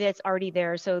community that's already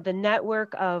there. So the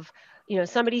network of,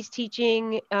 somebody's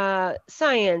teaching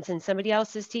science, and somebody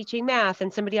else is teaching math,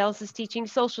 and somebody else is teaching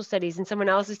social studies, and someone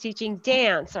else is teaching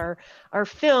dance or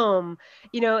film,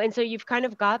 and so you've kind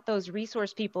of got those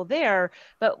resource people there,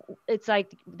 but it's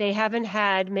like they haven't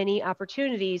had many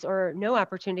opportunities or no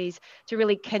opportunities to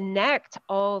really connect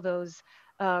all those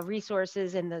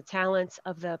resources and the talents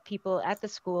of the people at the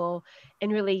school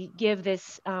and really give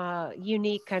this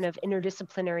unique kind of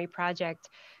interdisciplinary project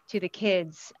to the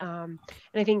kids. And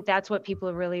I think that's what people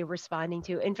are really responding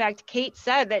to. In fact, Kate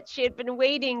said that she had been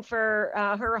waiting for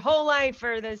her whole life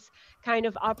for this kind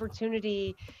of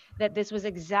opportunity, that this was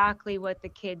exactly what the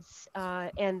kids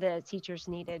and the teachers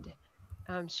needed.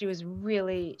 She is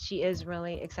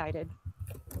really excited.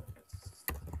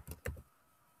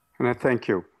 And I thank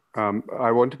you.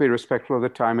 I want to be respectful of the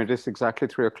time. It is exactly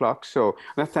 3 o'clock. So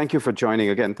thank you for joining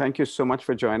again. Thank you so much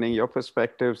for joining. Your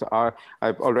perspectives are,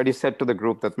 I've already said to the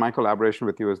group that my collaboration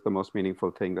with you is the most meaningful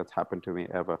thing that's happened to me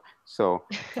ever. So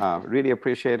really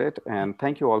appreciate it. And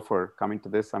thank you all for coming to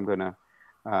this. I'm gonna,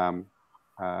 we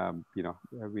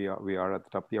are at the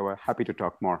top of the hour. Happy to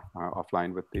talk more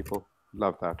offline with people.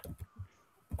 Love that.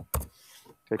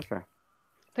 Take care.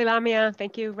 Pilamia,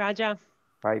 thank you, Raja.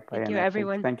 Bye. Thank you,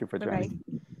 everyone. Thank you for joining.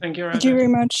 Thank you, Raja. Thank you very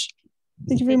much.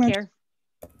 Thank you very much. Take care.